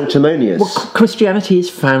sort of sanctimonious. Well, Christianity is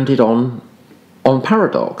founded on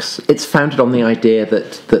paradox. It's founded on the idea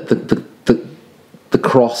that the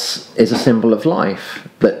cross is a symbol of life,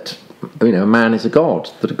 that man is a god,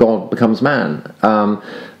 that a god becomes man,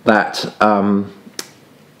 that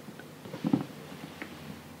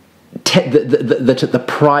at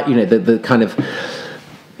the kind of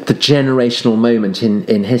the generational moment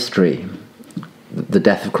in history, the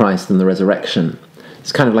death of Christ and the resurrection,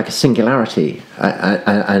 it's kind of like a singularity,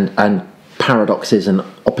 and paradoxes and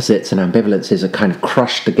opposites and ambivalences are kind of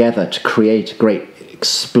crushed together to create a great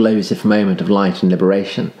explosive moment of light and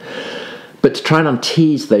liberation. But to try and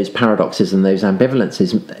untease those paradoxes and those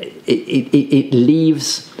ambivalences, it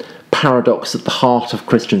leaves paradox at the heart of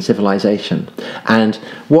Christian civilization. And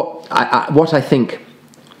what I think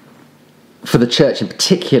for the church in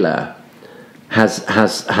particular has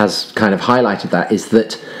kind of highlighted that is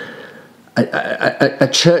that a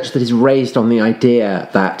church that is raised on the idea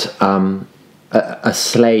that a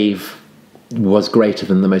slave was greater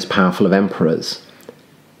than the most powerful of emperors,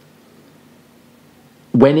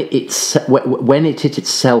 when it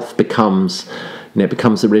itself becomes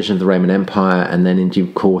the religion of the Roman Empire, and then in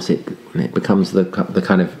due course it becomes the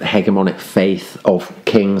kind of hegemonic faith of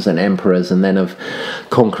kings and emperors, and then of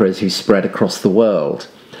conquerors who spread across the world.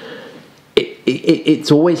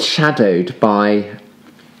 It's always shadowed by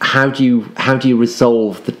how do you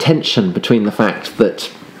resolve the tension between the fact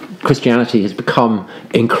that Christianity has become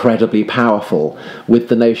incredibly powerful with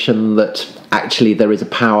the notion that actually there is a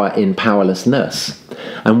power in powerlessness.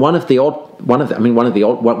 And one of the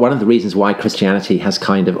reasons why Christianity has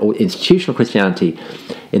kind of, or institutional Christianity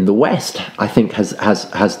in the West, I think has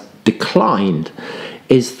declined,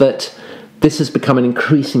 is that this has become an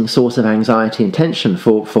increasing source of anxiety and tension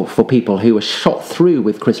for people who are shot through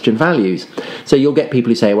with Christian values. So you'll get people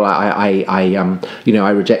who say, well, I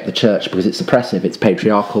reject the church because it's oppressive, it's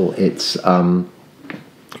patriarchal, it's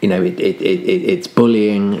it's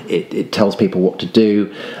bullying, it tells people what to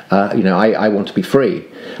do, I want to be free.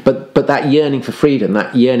 But that yearning for freedom,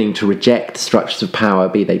 that yearning to reject structures of power,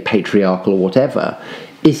 be they patriarchal or whatever,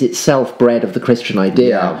 is itself bred of the Christian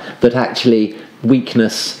idea that actually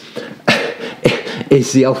weakness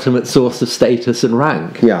is the ultimate source of status and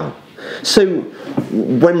rank. Yeah. So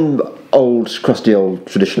when crusty old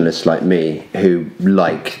traditionalists like me, who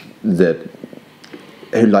like the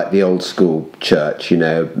old school church,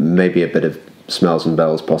 maybe a bit of smells and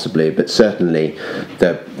bells possibly, but certainly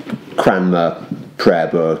the Cranmer prayer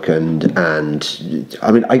book and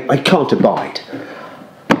I mean I can't abide.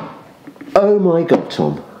 Oh my God,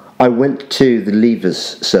 Tom! I went to the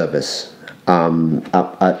Leavers service. My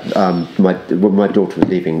daughter was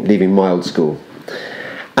leaving my old school,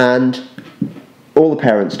 and all the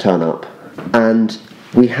parents turn up, and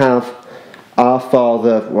we have Our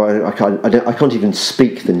Father. Well, I can't even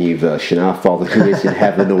speak the new version. Our Father who is in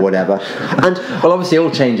heaven, or whatever. And well, obviously,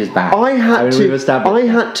 all changes back. I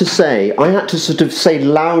had to sort of say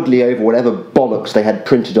loudly over whatever bollocks they had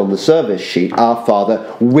printed on the service sheet. Our Father,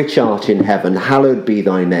 which art in heaven, hallowed be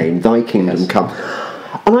thy name. Thy kingdom come.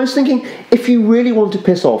 And I was thinking, if you really want to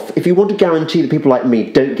piss off, if you want to guarantee that people like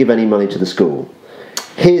me don't give any money to the school,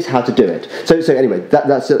 here's how to do it. So anyway,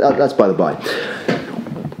 that's by the by.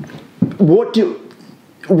 What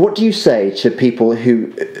do you say to people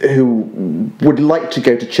who would like to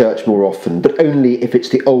go to church more often, but only if it's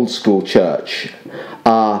the old school church,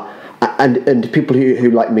 and people who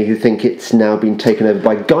like me who think it's now been taken over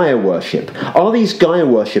by Gaia worship? Are these Gaia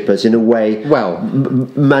worshippers in a way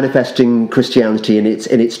manifesting Christianity in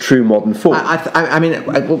its true modern form? Let's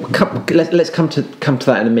come to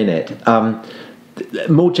that in a minute.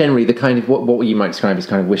 More generally, the kind of what you might describe as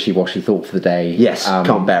kind of wishy-washy thought for the day. Yes,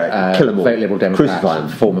 can't bear it. Kill them all. Vote Liberal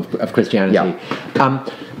Democrat form of Christianity. Yeah.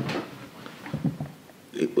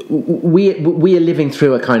 We are living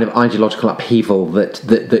through a kind of ideological upheaval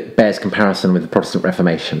that bears comparison with the Protestant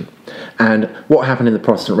Reformation. And what happened in the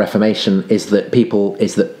Protestant Reformation is that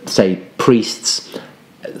say priests,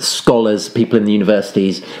 scholars, people in the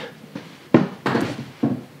universities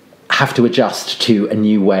have to adjust to a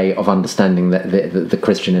new way of understanding the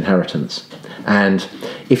Christian inheritance. And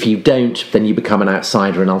if you don't, then you become an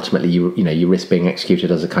outsider, and ultimately you risk being executed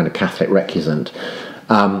as a kind of Catholic recusant.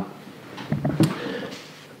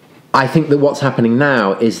 I think that what's happening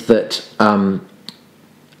now is that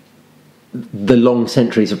the long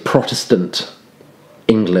centuries of Protestant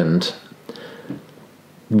England,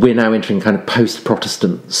 we're now entering kind of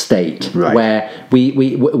post-Protestant state, right, where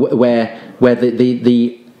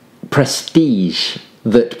the prestige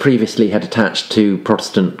that previously had attached to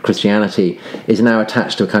Protestant Christianity is now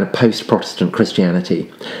attached to a kind of post-Protestant Christianity,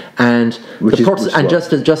 and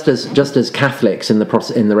just as Catholics in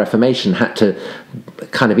the Reformation had to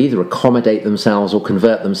kind of either accommodate themselves or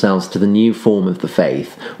convert themselves to the new form of the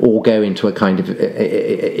faith, or go into a kind of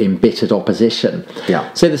embittered opposition.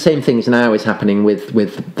 Yeah. So the same thing now is happening with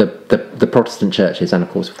the Protestant churches, and of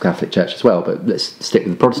course with the Catholic Church as well. But let's stick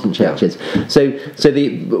with the Protestant churches. Yeah. So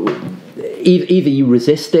either you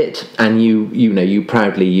resist it and you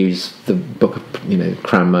proudly use the book of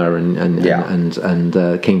Cranmer and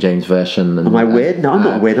King James version. And, am I weird? No, I'm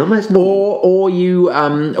not weird. Or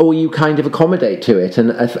you kind of accommodate to it,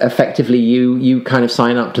 and effectively you kind of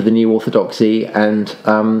sign up to the new orthodoxy, and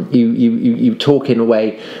you talk in a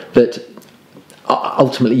way that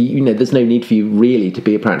ultimately there's no need for you really to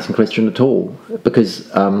be a practicing Christian at all, because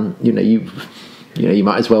you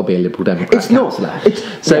might as well be a Liberal Democrat. It's not.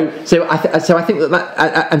 So I think that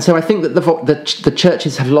the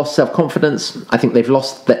churches have lost self-confidence. I think they've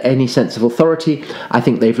lost any sense of authority. I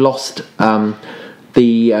think they've lost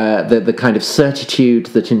the kind of certitude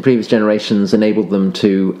that in previous generations enabled them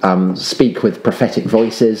to speak with prophetic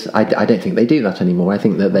voices. I don't think they do that anymore. I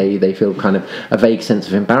think that they feel kind of a vague sense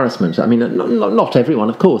of embarrassment. I mean, not everyone,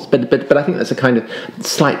 of course, but I think there's a kind of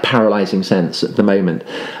slight paralysing sense at the moment.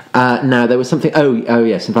 Now there was something. Oh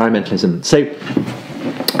yes, environmentalism. So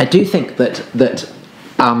I do think that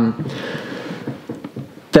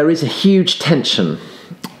there is a huge tension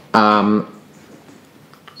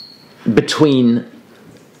between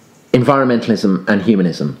environmentalism and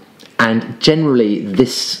humanism, and generally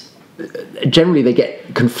they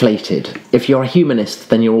get conflated. If you're a humanist,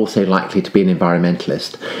 then you're also likely to be an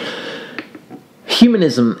environmentalist.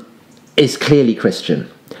 Humanism is clearly Christian.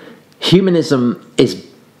 Humanism is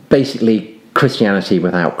basically Christianity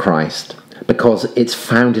without Christ, because it's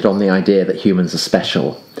founded on the idea that humans are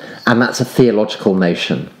special, and that's a theological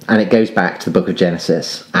notion, and it goes back to the book of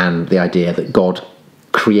Genesis and the idea that God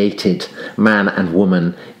created man and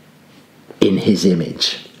woman in his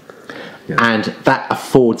image. Yeah. And that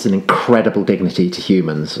affords an incredible dignity to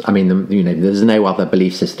humans. I mean, there's no other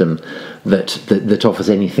belief system that offers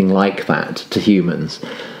anything like that to humans.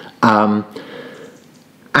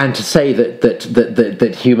 And to say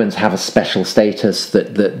that humans have a special status,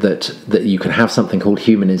 that you can have something called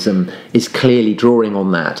humanism, is clearly drawing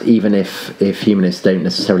on that, even if humanists don't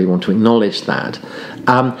necessarily want to acknowledge that.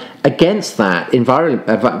 Against that,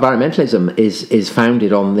 environmentalism is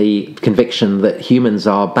founded on the conviction that humans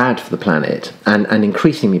are bad for the planet, and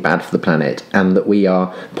increasingly bad for the planet, and that we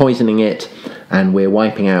are poisoning it, and we're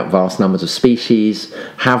wiping out vast numbers of species,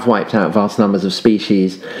 have wiped out vast numbers of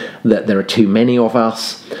species, that there are too many of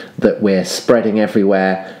us, that we're spreading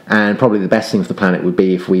everywhere, and probably the best thing for the planet would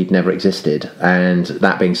be if we'd never existed. And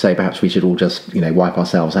that being so, perhaps we should all just, wipe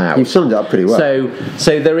ourselves out. You've summed it up pretty well.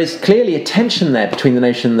 So there is clearly a tension there between the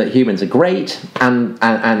notion that humans are great and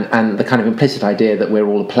the kind of implicit idea that we're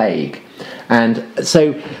all a plague. And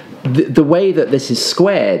so the way that this is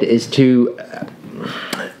squared is to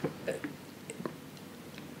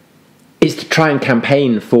try and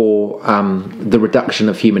campaign for the reduction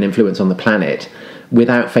of human influence on the planet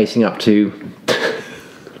without facing up to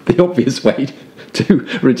the obvious way to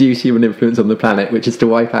reduce human influence on the planet, which is to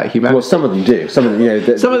wipe out humanity. Well, some of them do. Some of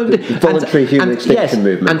them, some of them do. Voluntary human extinction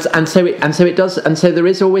movement. And so it does. And so there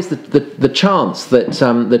is always the chance that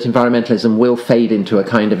environmentalism will fade into a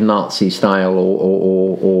kind of Nazi style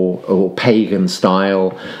or pagan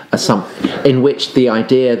style, in which the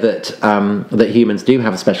idea that humans do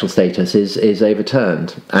have a special status is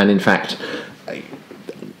overturned. And in fact,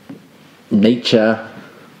 nature,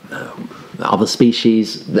 other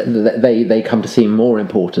species, they come to seem more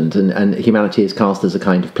important, and humanity is cast as a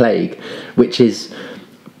kind of plague, which is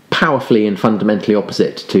powerfully and fundamentally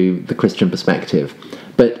opposite to the Christian perspective.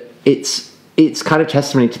 But it's kind of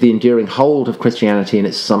testimony to the enduring hold of Christianity and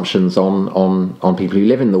its assumptions on people who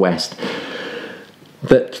live in the West,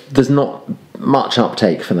 that there's not much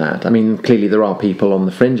uptake for that. I mean, clearly there are people on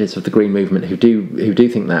the fringes of the Green movement who do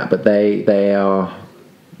think that, but they are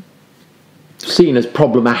seen as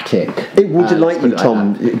problematic. It would delight you,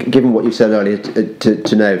 Tom, given what you said earlier,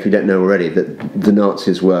 to know, if you don't know already, that the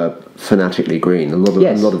Nazis were fanatically green. A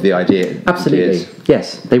lot of the idea. Absolutely,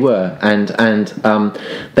 yes, they were, and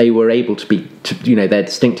they were able to be. Their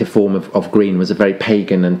distinctive form of green was a very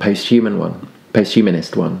pagan and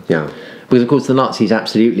posthumanist one. Yeah, because of course the Nazis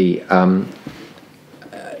absolutely.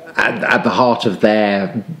 At the heart of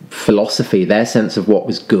their philosophy, their sense of what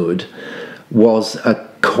was good, was a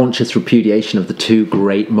conscious repudiation of the two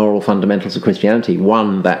great moral fundamentals of Christianity.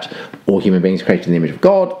 One, that all human beings are created in the image of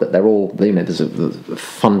God, but they're all, there's a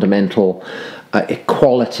fundamental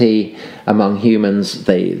equality among humans.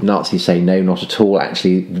 The Nazis say no, not at all.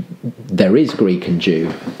 Actually, there is Greek and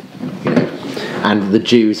Jew, and the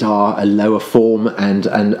Jews are a lower form,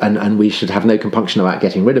 and we should have no compunction about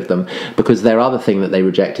getting rid of them, because their other thing that they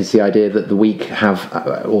reject is the idea that the weak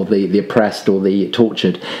have, or the oppressed or the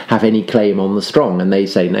tortured, have any claim on the strong, and they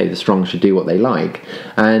say no, the strong should do what they like.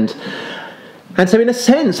 And so in a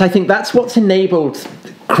sense, I think that's what's enabled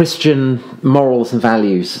Christian morals and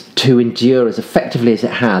values to endure as effectively as it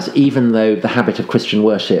has, even though the habit of Christian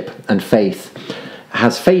worship and faith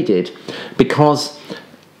has faded, because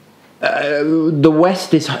the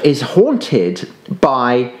West is haunted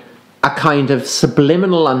by a kind of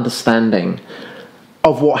subliminal understanding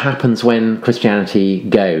of what happens when Christianity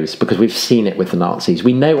goes, because we've seen it with the Nazis.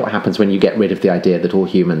 We know what happens when you get rid of the idea that all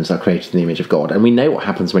humans are created in the image of God, and we know what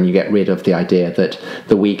happens when you get rid of the idea that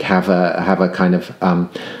the weak have a kind of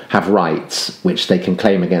have rights which they can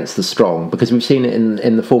claim against the strong, because we've seen it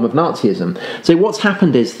in the form of Nazism. So what's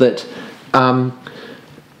happened is that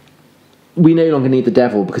we no longer need the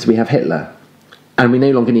devil because we have Hitler, and we no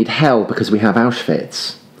longer need hell because we have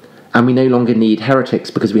Auschwitz, and we no longer need heretics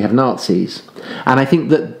because we have Nazis. And I think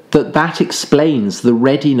that explains the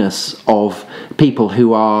readiness of people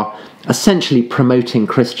who are essentially promoting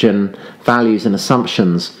Christian values and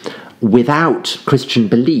assumptions without Christian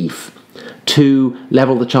belief to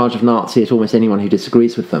level the charge of Nazi at almost anyone who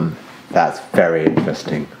disagrees with them. That's very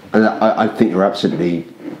interesting, and I think you're absolutely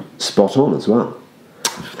spot on as well.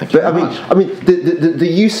 But I mean, the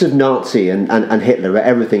use of Nazi and Hitler,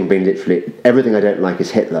 everything being literally everything I don't like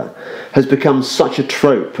is Hitler, has become such a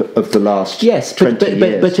trope of the last 20 years.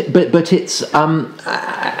 But it's and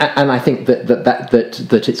I think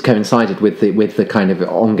that it's coincided with the kind of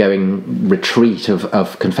ongoing retreat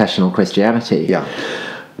of confessional Christianity. Yeah.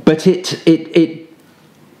 But it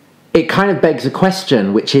kind of begs a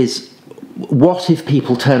question, which is, what if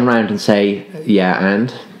people turn around and say, yeah,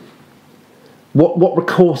 and what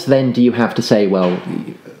recourse then do you have to say, well,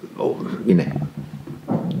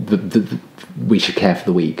 we should care for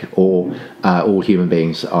the weak, or all human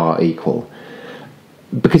beings are equal?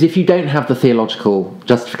 Because if you don't have the theological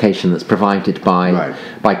justification that's provided by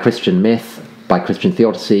Christian myth, by Christian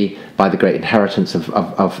theodicy, by the great inheritance of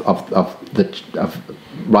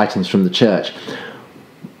writings from the church,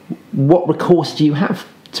 what recourse do you have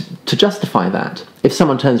to justify that? If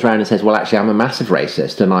someone turns around and says, well, actually, I'm a massive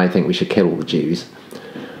racist and I think we should kill all the Jews,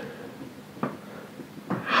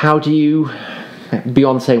 how do you,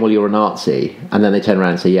 beyond saying, well, you're a Nazi, and then they turn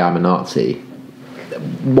around and say, yeah, I'm a Nazi,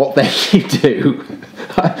 what then do you do?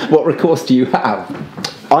 What recourse do you have?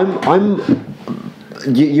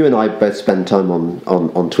 You and I both spend time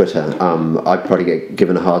on Twitter. I probably get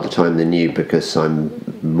given a harder time than you because I'm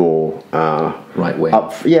more right wing.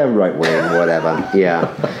 Right wing, whatever. Yeah,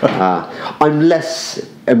 I'm less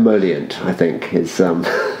emollient, I think. It's I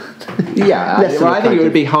think it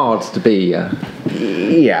would be hard to be.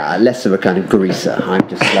 Less of a kind of greaser. I'm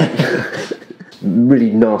just like really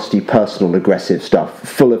nasty, personal, aggressive stuff,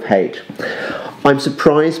 full of hate. I'm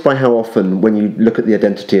surprised by how often, when you look at the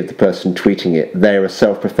identity of the person tweeting it, they're a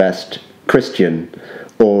self-professed Christian,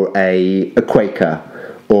 or a Quaker,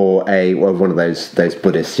 or one of those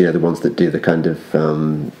Buddhists, the ones that do the kind of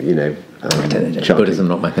Buddhism,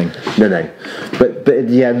 not my thing. No, but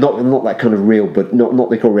yeah, not that kind of real, but not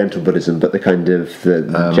the Oriental Buddhism, but the kind of the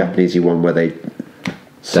Japanesey one where they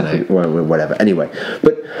whatever. Anyway,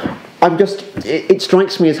 but it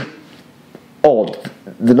strikes me as odd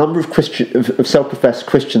the number of self-professed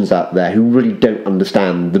Christians out there who really don't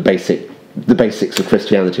understand the basics of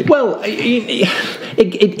Christianity. Well,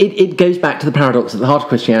 it goes back to the paradox at the heart of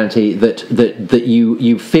Christianity that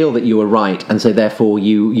you feel that you are right, and so therefore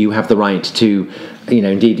you have the right to,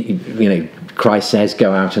 indeed, Christ says,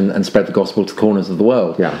 go out and spread the gospel to the corners of the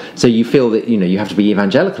world. Yeah. So you feel that you have to be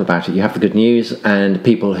evangelical about it. You have the good news, and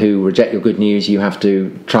people who reject your good news, you have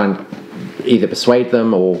to try and either persuade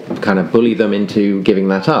them or kind of bully them into giving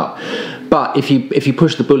that up. But if you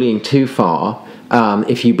push the bullying too far,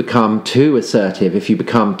 if you become too assertive, if you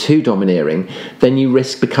become too domineering, then you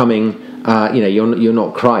risk becoming, you're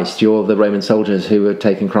not Christ. You're the Roman soldiers who are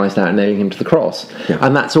taking Christ out and nailing him to the cross,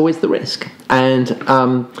 and that's always the risk. And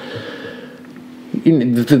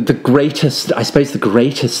the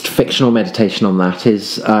greatest fictional meditation on that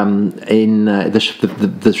is in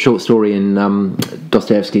the short story in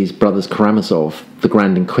Dostoevsky's Brothers Karamazov, The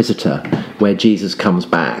Grand Inquisitor, where Jesus comes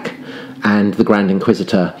back. And the Grand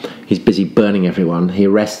Inquisitor, he's busy burning everyone. He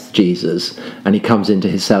arrests Jesus, and he comes into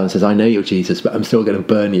his cell and says, "I know you're Jesus, but I'm still going to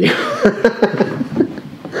burn you."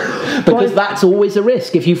 Because that's always a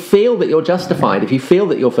risk. If you feel that you're justified, if you feel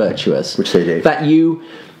that you're virtuous, which they do, that you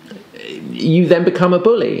then become a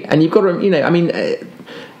bully. And you've got to,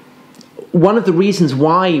 one of the reasons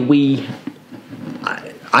why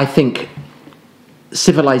I think,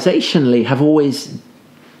 civilizationally have always...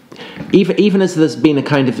 Even as there's been a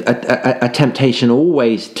kind of a temptation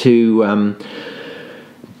always to,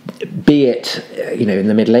 be it in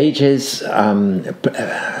the Middle Ages,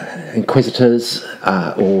 Inquisitors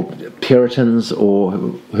or Puritans or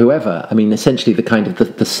whoever. I mean, essentially the kind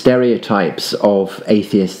of the stereotypes of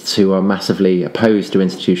atheists who are massively opposed to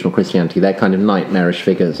institutional Christianity. They're kind of nightmarish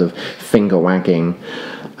figures of finger wagging.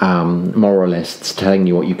 Moralists telling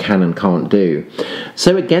you what you can and can't do.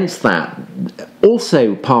 So against that,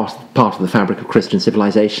 also part of the fabric of Christian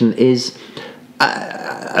civilization is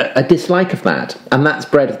a dislike of that, and that's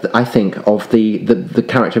bred, I think, of the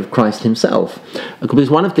character of Christ himself. Because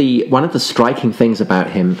one of the striking things about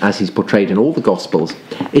him, as he's portrayed in all the Gospels,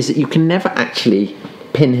 is that you can never actually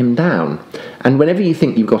pin him down, and whenever you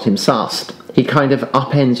think you've got him sussed, he kind of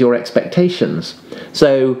upends your expectations.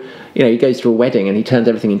 So, he goes to a wedding and he turns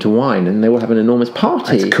everything into wine and they all have an enormous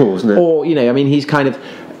party. That's cool, isn't it? Or, he's kind of...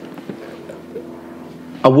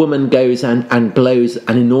 A woman goes and blows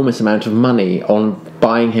an enormous amount of money on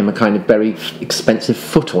buying him a kind of very expensive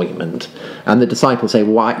foot ointment. And the disciples say,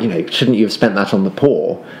 why, shouldn't you have spent that on the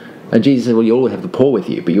poor? And Jesus said, well, you always have the poor with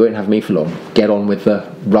you, but you won't have me for long. Get on with the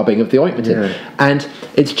rubbing of the ointment in. And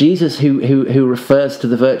it's Jesus who refers to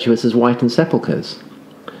the virtuous as whitened sepulchres.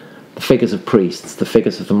 The figures of priests, the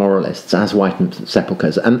figures of the moralists as whitened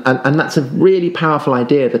sepulchres. And that's a really powerful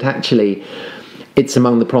idea that actually it's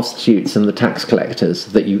among the prostitutes and the tax collectors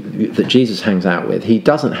that Jesus hangs out with. He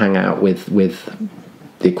doesn't hang out with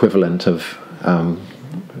the equivalent of...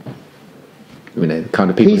 the kind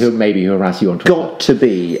of people who harass you on Twitter. Got to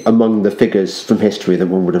be among the figures from history that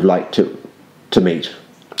one would have liked to meet.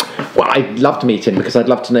 Well, I'd love to meet him because I'd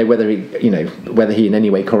love to know whether he in any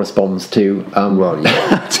way corresponds to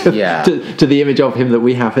to the image of him that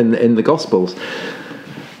we have in the Gospels.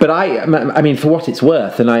 But I mean, for what it's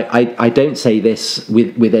worth, and I don't say this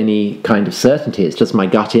with any kind of certainty. It's just my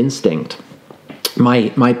gut instinct.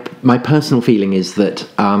 My personal feeling is that.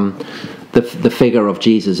 The figure of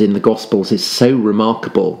Jesus in the Gospels is so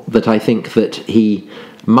remarkable that I think that he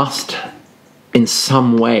must in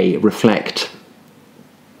some way reflect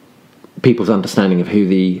people's understanding of who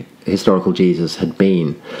the historical Jesus had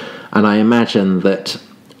been. And I imagine that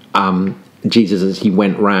Jesus, as he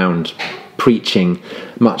went round preaching,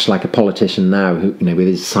 much like a politician now, who with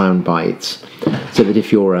his sound bites, so that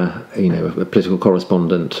if you're a political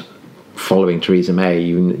correspondent following Theresa May,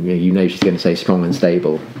 you know she's going to say strong and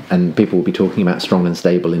stable, and people will be talking about strong and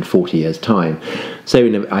stable in 40 years' time.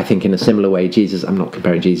 So I think in a similar way, Jesus, I'm not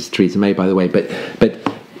comparing Jesus to Theresa May, by the way, but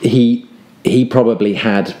he probably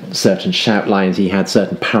had certain shout lines, he had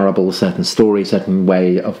certain parables, certain stories, certain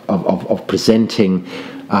way of presenting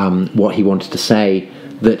what he wanted to say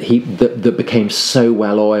that became so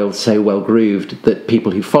well oiled, so well grooved that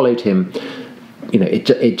people who followed him,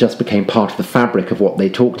 it just became part of the fabric of what they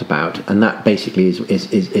talked about, and that basically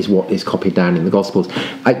is what is copied down in the Gospels.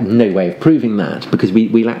 No way of proving that because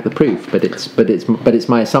we lack the proof, but it's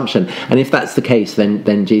my assumption. And if that's the case,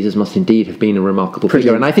 then Jesus must indeed have been a remarkable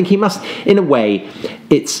figure, and I think he must, in a way,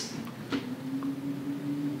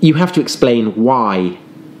 you have to explain why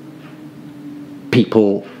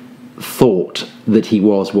people thought that he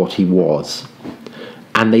was what he was.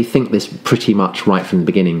 And they think this pretty much right from the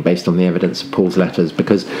beginning based on the evidence of Paul's letters,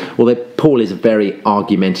 because although Paul is a very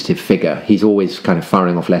argumentative figure, he's always kind of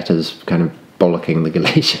firing off letters, kind of bollocking the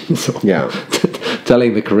Galatians or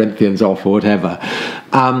telling the Corinthians off or whatever.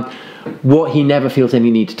 What he never feels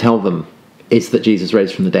any need to tell them is that Jesus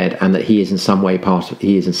rose from the dead and that he is in some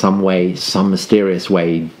mysterious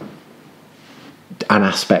way, an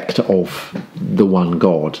aspect of the one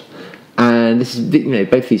God. And this is,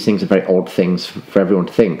 both these things are very odd things for everyone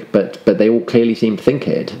to think, but they all clearly seem to think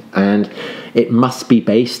it, and it must be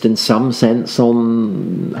based in some sense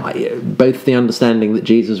on both the understanding that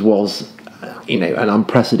Jesus was, an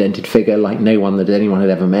unprecedented figure like no one that anyone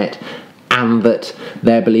had ever met, and that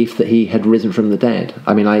their belief that he had risen from the dead.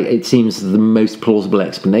 I mean, it seems the most plausible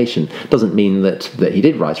explanation. Doesn't mean that he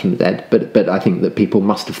did rise from the dead, but I think that people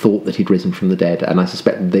must have thought that he'd risen from the dead, and I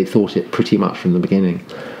suspect they thought it pretty much from the beginning.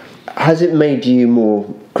 Has it made you more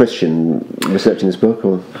Christian researching this book?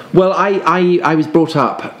 Or? Well, I was brought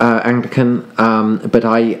up Anglican, but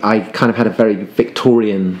I kind of had a very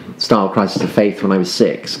Victorian-style crisis of faith when I was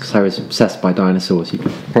 6, because I was obsessed by dinosaurs. You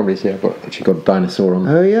can probably see I've actually got a dinosaur on,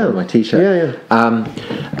 on my T-shirt.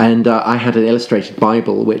 And I had an illustrated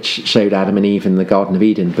Bible which showed Adam and Eve in the Garden of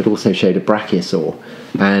Eden, but also showed a brachiosaur.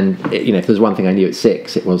 And if there's one thing I knew at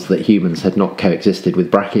 6, it was that humans had not coexisted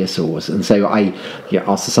with brachiosaurs. And so I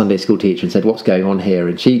asked the Sunday school teacher and said, "What's going on here?"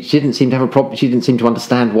 And she didn't seem to have a problem. She didn't seem to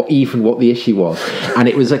understand what the issue was. And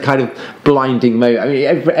it was a kind of blinding moment. I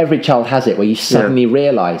mean, every child has it, where you suddenly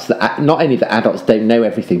realise that not only that adults don't know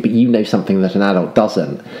everything, but you know something that an adult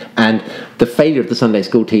doesn't. And the failure of the Sunday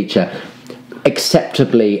school teacher,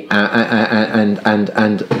 acceptably and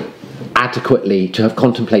adequately to have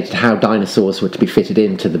contemplated how dinosaurs were to be fitted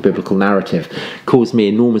into the biblical narrative, caused me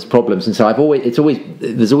enormous problems. And so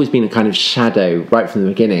there's always been a kind of shadow right from the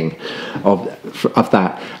beginning of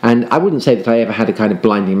that. And I wouldn't say that I ever had a kind of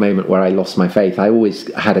blinding moment where I lost my faith. I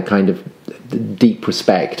always had a kind of deep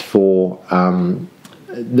respect for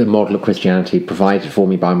the model of Christianity provided for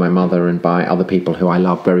me by my mother and by other people who I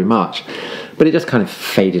love very much. But it just kind of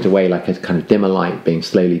faded away like a kind of dimmer light being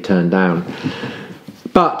slowly turned down.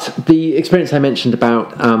 But the experience I mentioned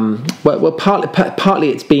about, partly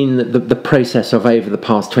it's been the process of over the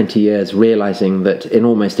past 20 years realising that in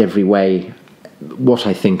almost every way what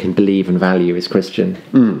I think and believe and value is Christian.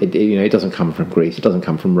 It doesn't come from Greece, it doesn't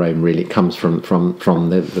come from Rome really, it comes from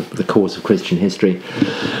the course of Christian history.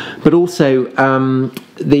 But also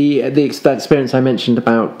that experience I mentioned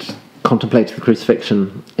about contemplating the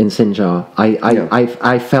crucifixion in Sinjar,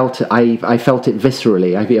 I felt it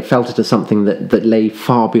viscerally. I felt it as something that lay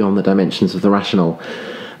far beyond the dimensions of the rational,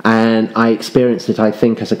 and I experienced it, I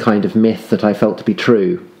think, as a kind of myth that I felt to be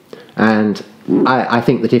true. And I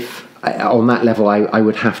think that if on that level I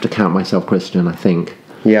would have to count myself Christian, I think.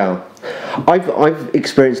 Yeah, I've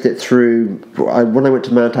experienced it through when I went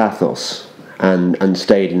to Mount Athos and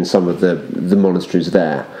stayed in some of the monasteries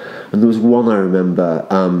there. And there was one I remember,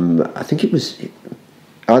 I think it was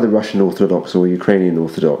either Russian Orthodox or Ukrainian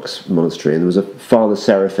Orthodox monastery, and there was a Father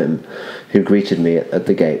Seraphim who greeted me at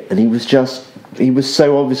the gate, and he was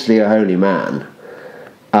so obviously a holy man,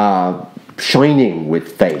 shining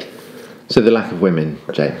with faith. So the lack of women,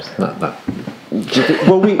 James, that.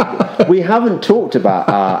 Well, we haven't talked about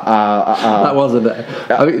that wasn't it.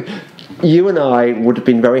 I mean, you and I would have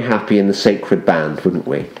been very happy in the sacred band, wouldn't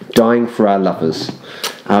we? Dying for our lovers.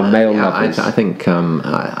 Male lovers. I think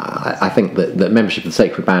that membership of the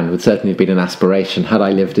Sacred Band would certainly have been an aspiration had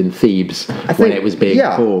I lived in Thebes when it was being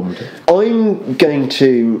formed. I'm going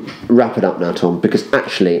to wrap it up now, Tom, because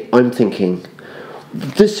actually I'm thinking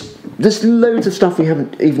there's loads of stuff we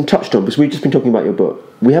haven't even touched on, because we've just been talking about your book.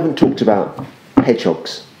 We haven't talked about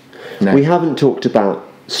hedgehogs. No. We haven't talked about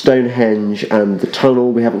Stonehenge and the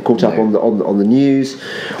tunnel. We haven't caught up on the news.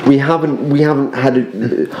 We haven't had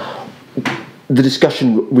the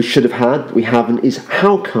discussion we should have had. We haven't. Is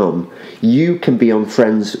how come you can be on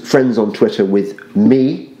friends on Twitter with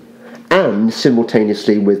me and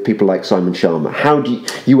simultaneously with people like Simon Sharma? How do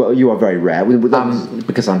you are very rare.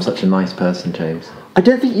 Because I'm such a nice person, James. I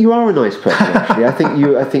don't think you are a nice person, actually. I think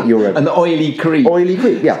you're an oily creep. Oily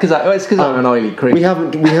creep, yeah. It's because I'm an oily creep. We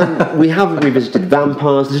haven't revisited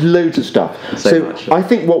vampires. There's loads of stuff. So much. I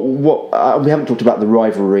think what we haven't talked about the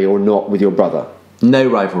rivalry or not with your brother. No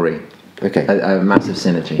rivalry. Okay. A massive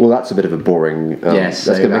synergy. Well, that's a bit of a boring. Yes,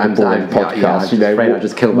 that's going to make a boring podcast. I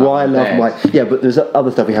just killed that. Why I love my. Yeah, but there's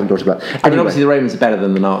other stuff we haven't talked about. I mean, obviously the Romans are better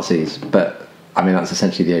than the Nazis, but I mean that's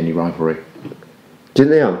essentially the only rivalry. Do you think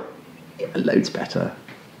they are? Yeah, loads better.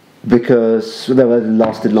 Because they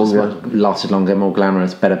lasted longer, more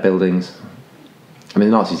glamorous, better buildings. I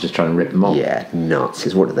mean, the Nazis just trying to rip them off. Yeah,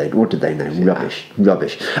 Nazis. What did they know? Yeah.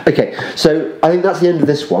 Rubbish. Okay, so I think that's the end of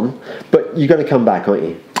this one. But you're going to come back, aren't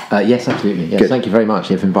you? Yes, absolutely. Yes, Good. Thank you very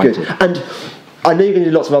much. You've invited. Good. And I know you're going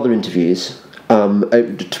to do lots of other interviews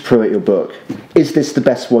to promote your book. Is this the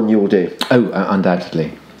best one you'll do? Oh,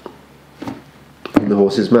 undoubtedly. From the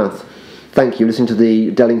horse's mouth. Thank you. Listening to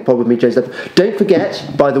the Delingpod with me, James. Don't forget,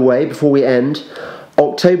 by the way, before we end,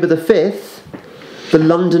 October the 5th, the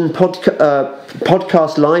London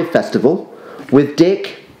Podcast Live Festival with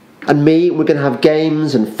Dick and me. We're going to have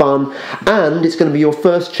games and fun, and it's going to be your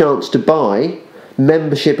first chance to buy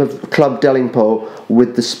membership of Club Delingpole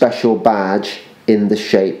with the special badge in the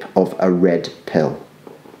shape of a red pill.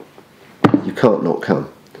 You can't not come.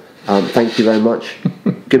 Thank you very much.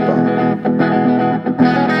 Goodbye.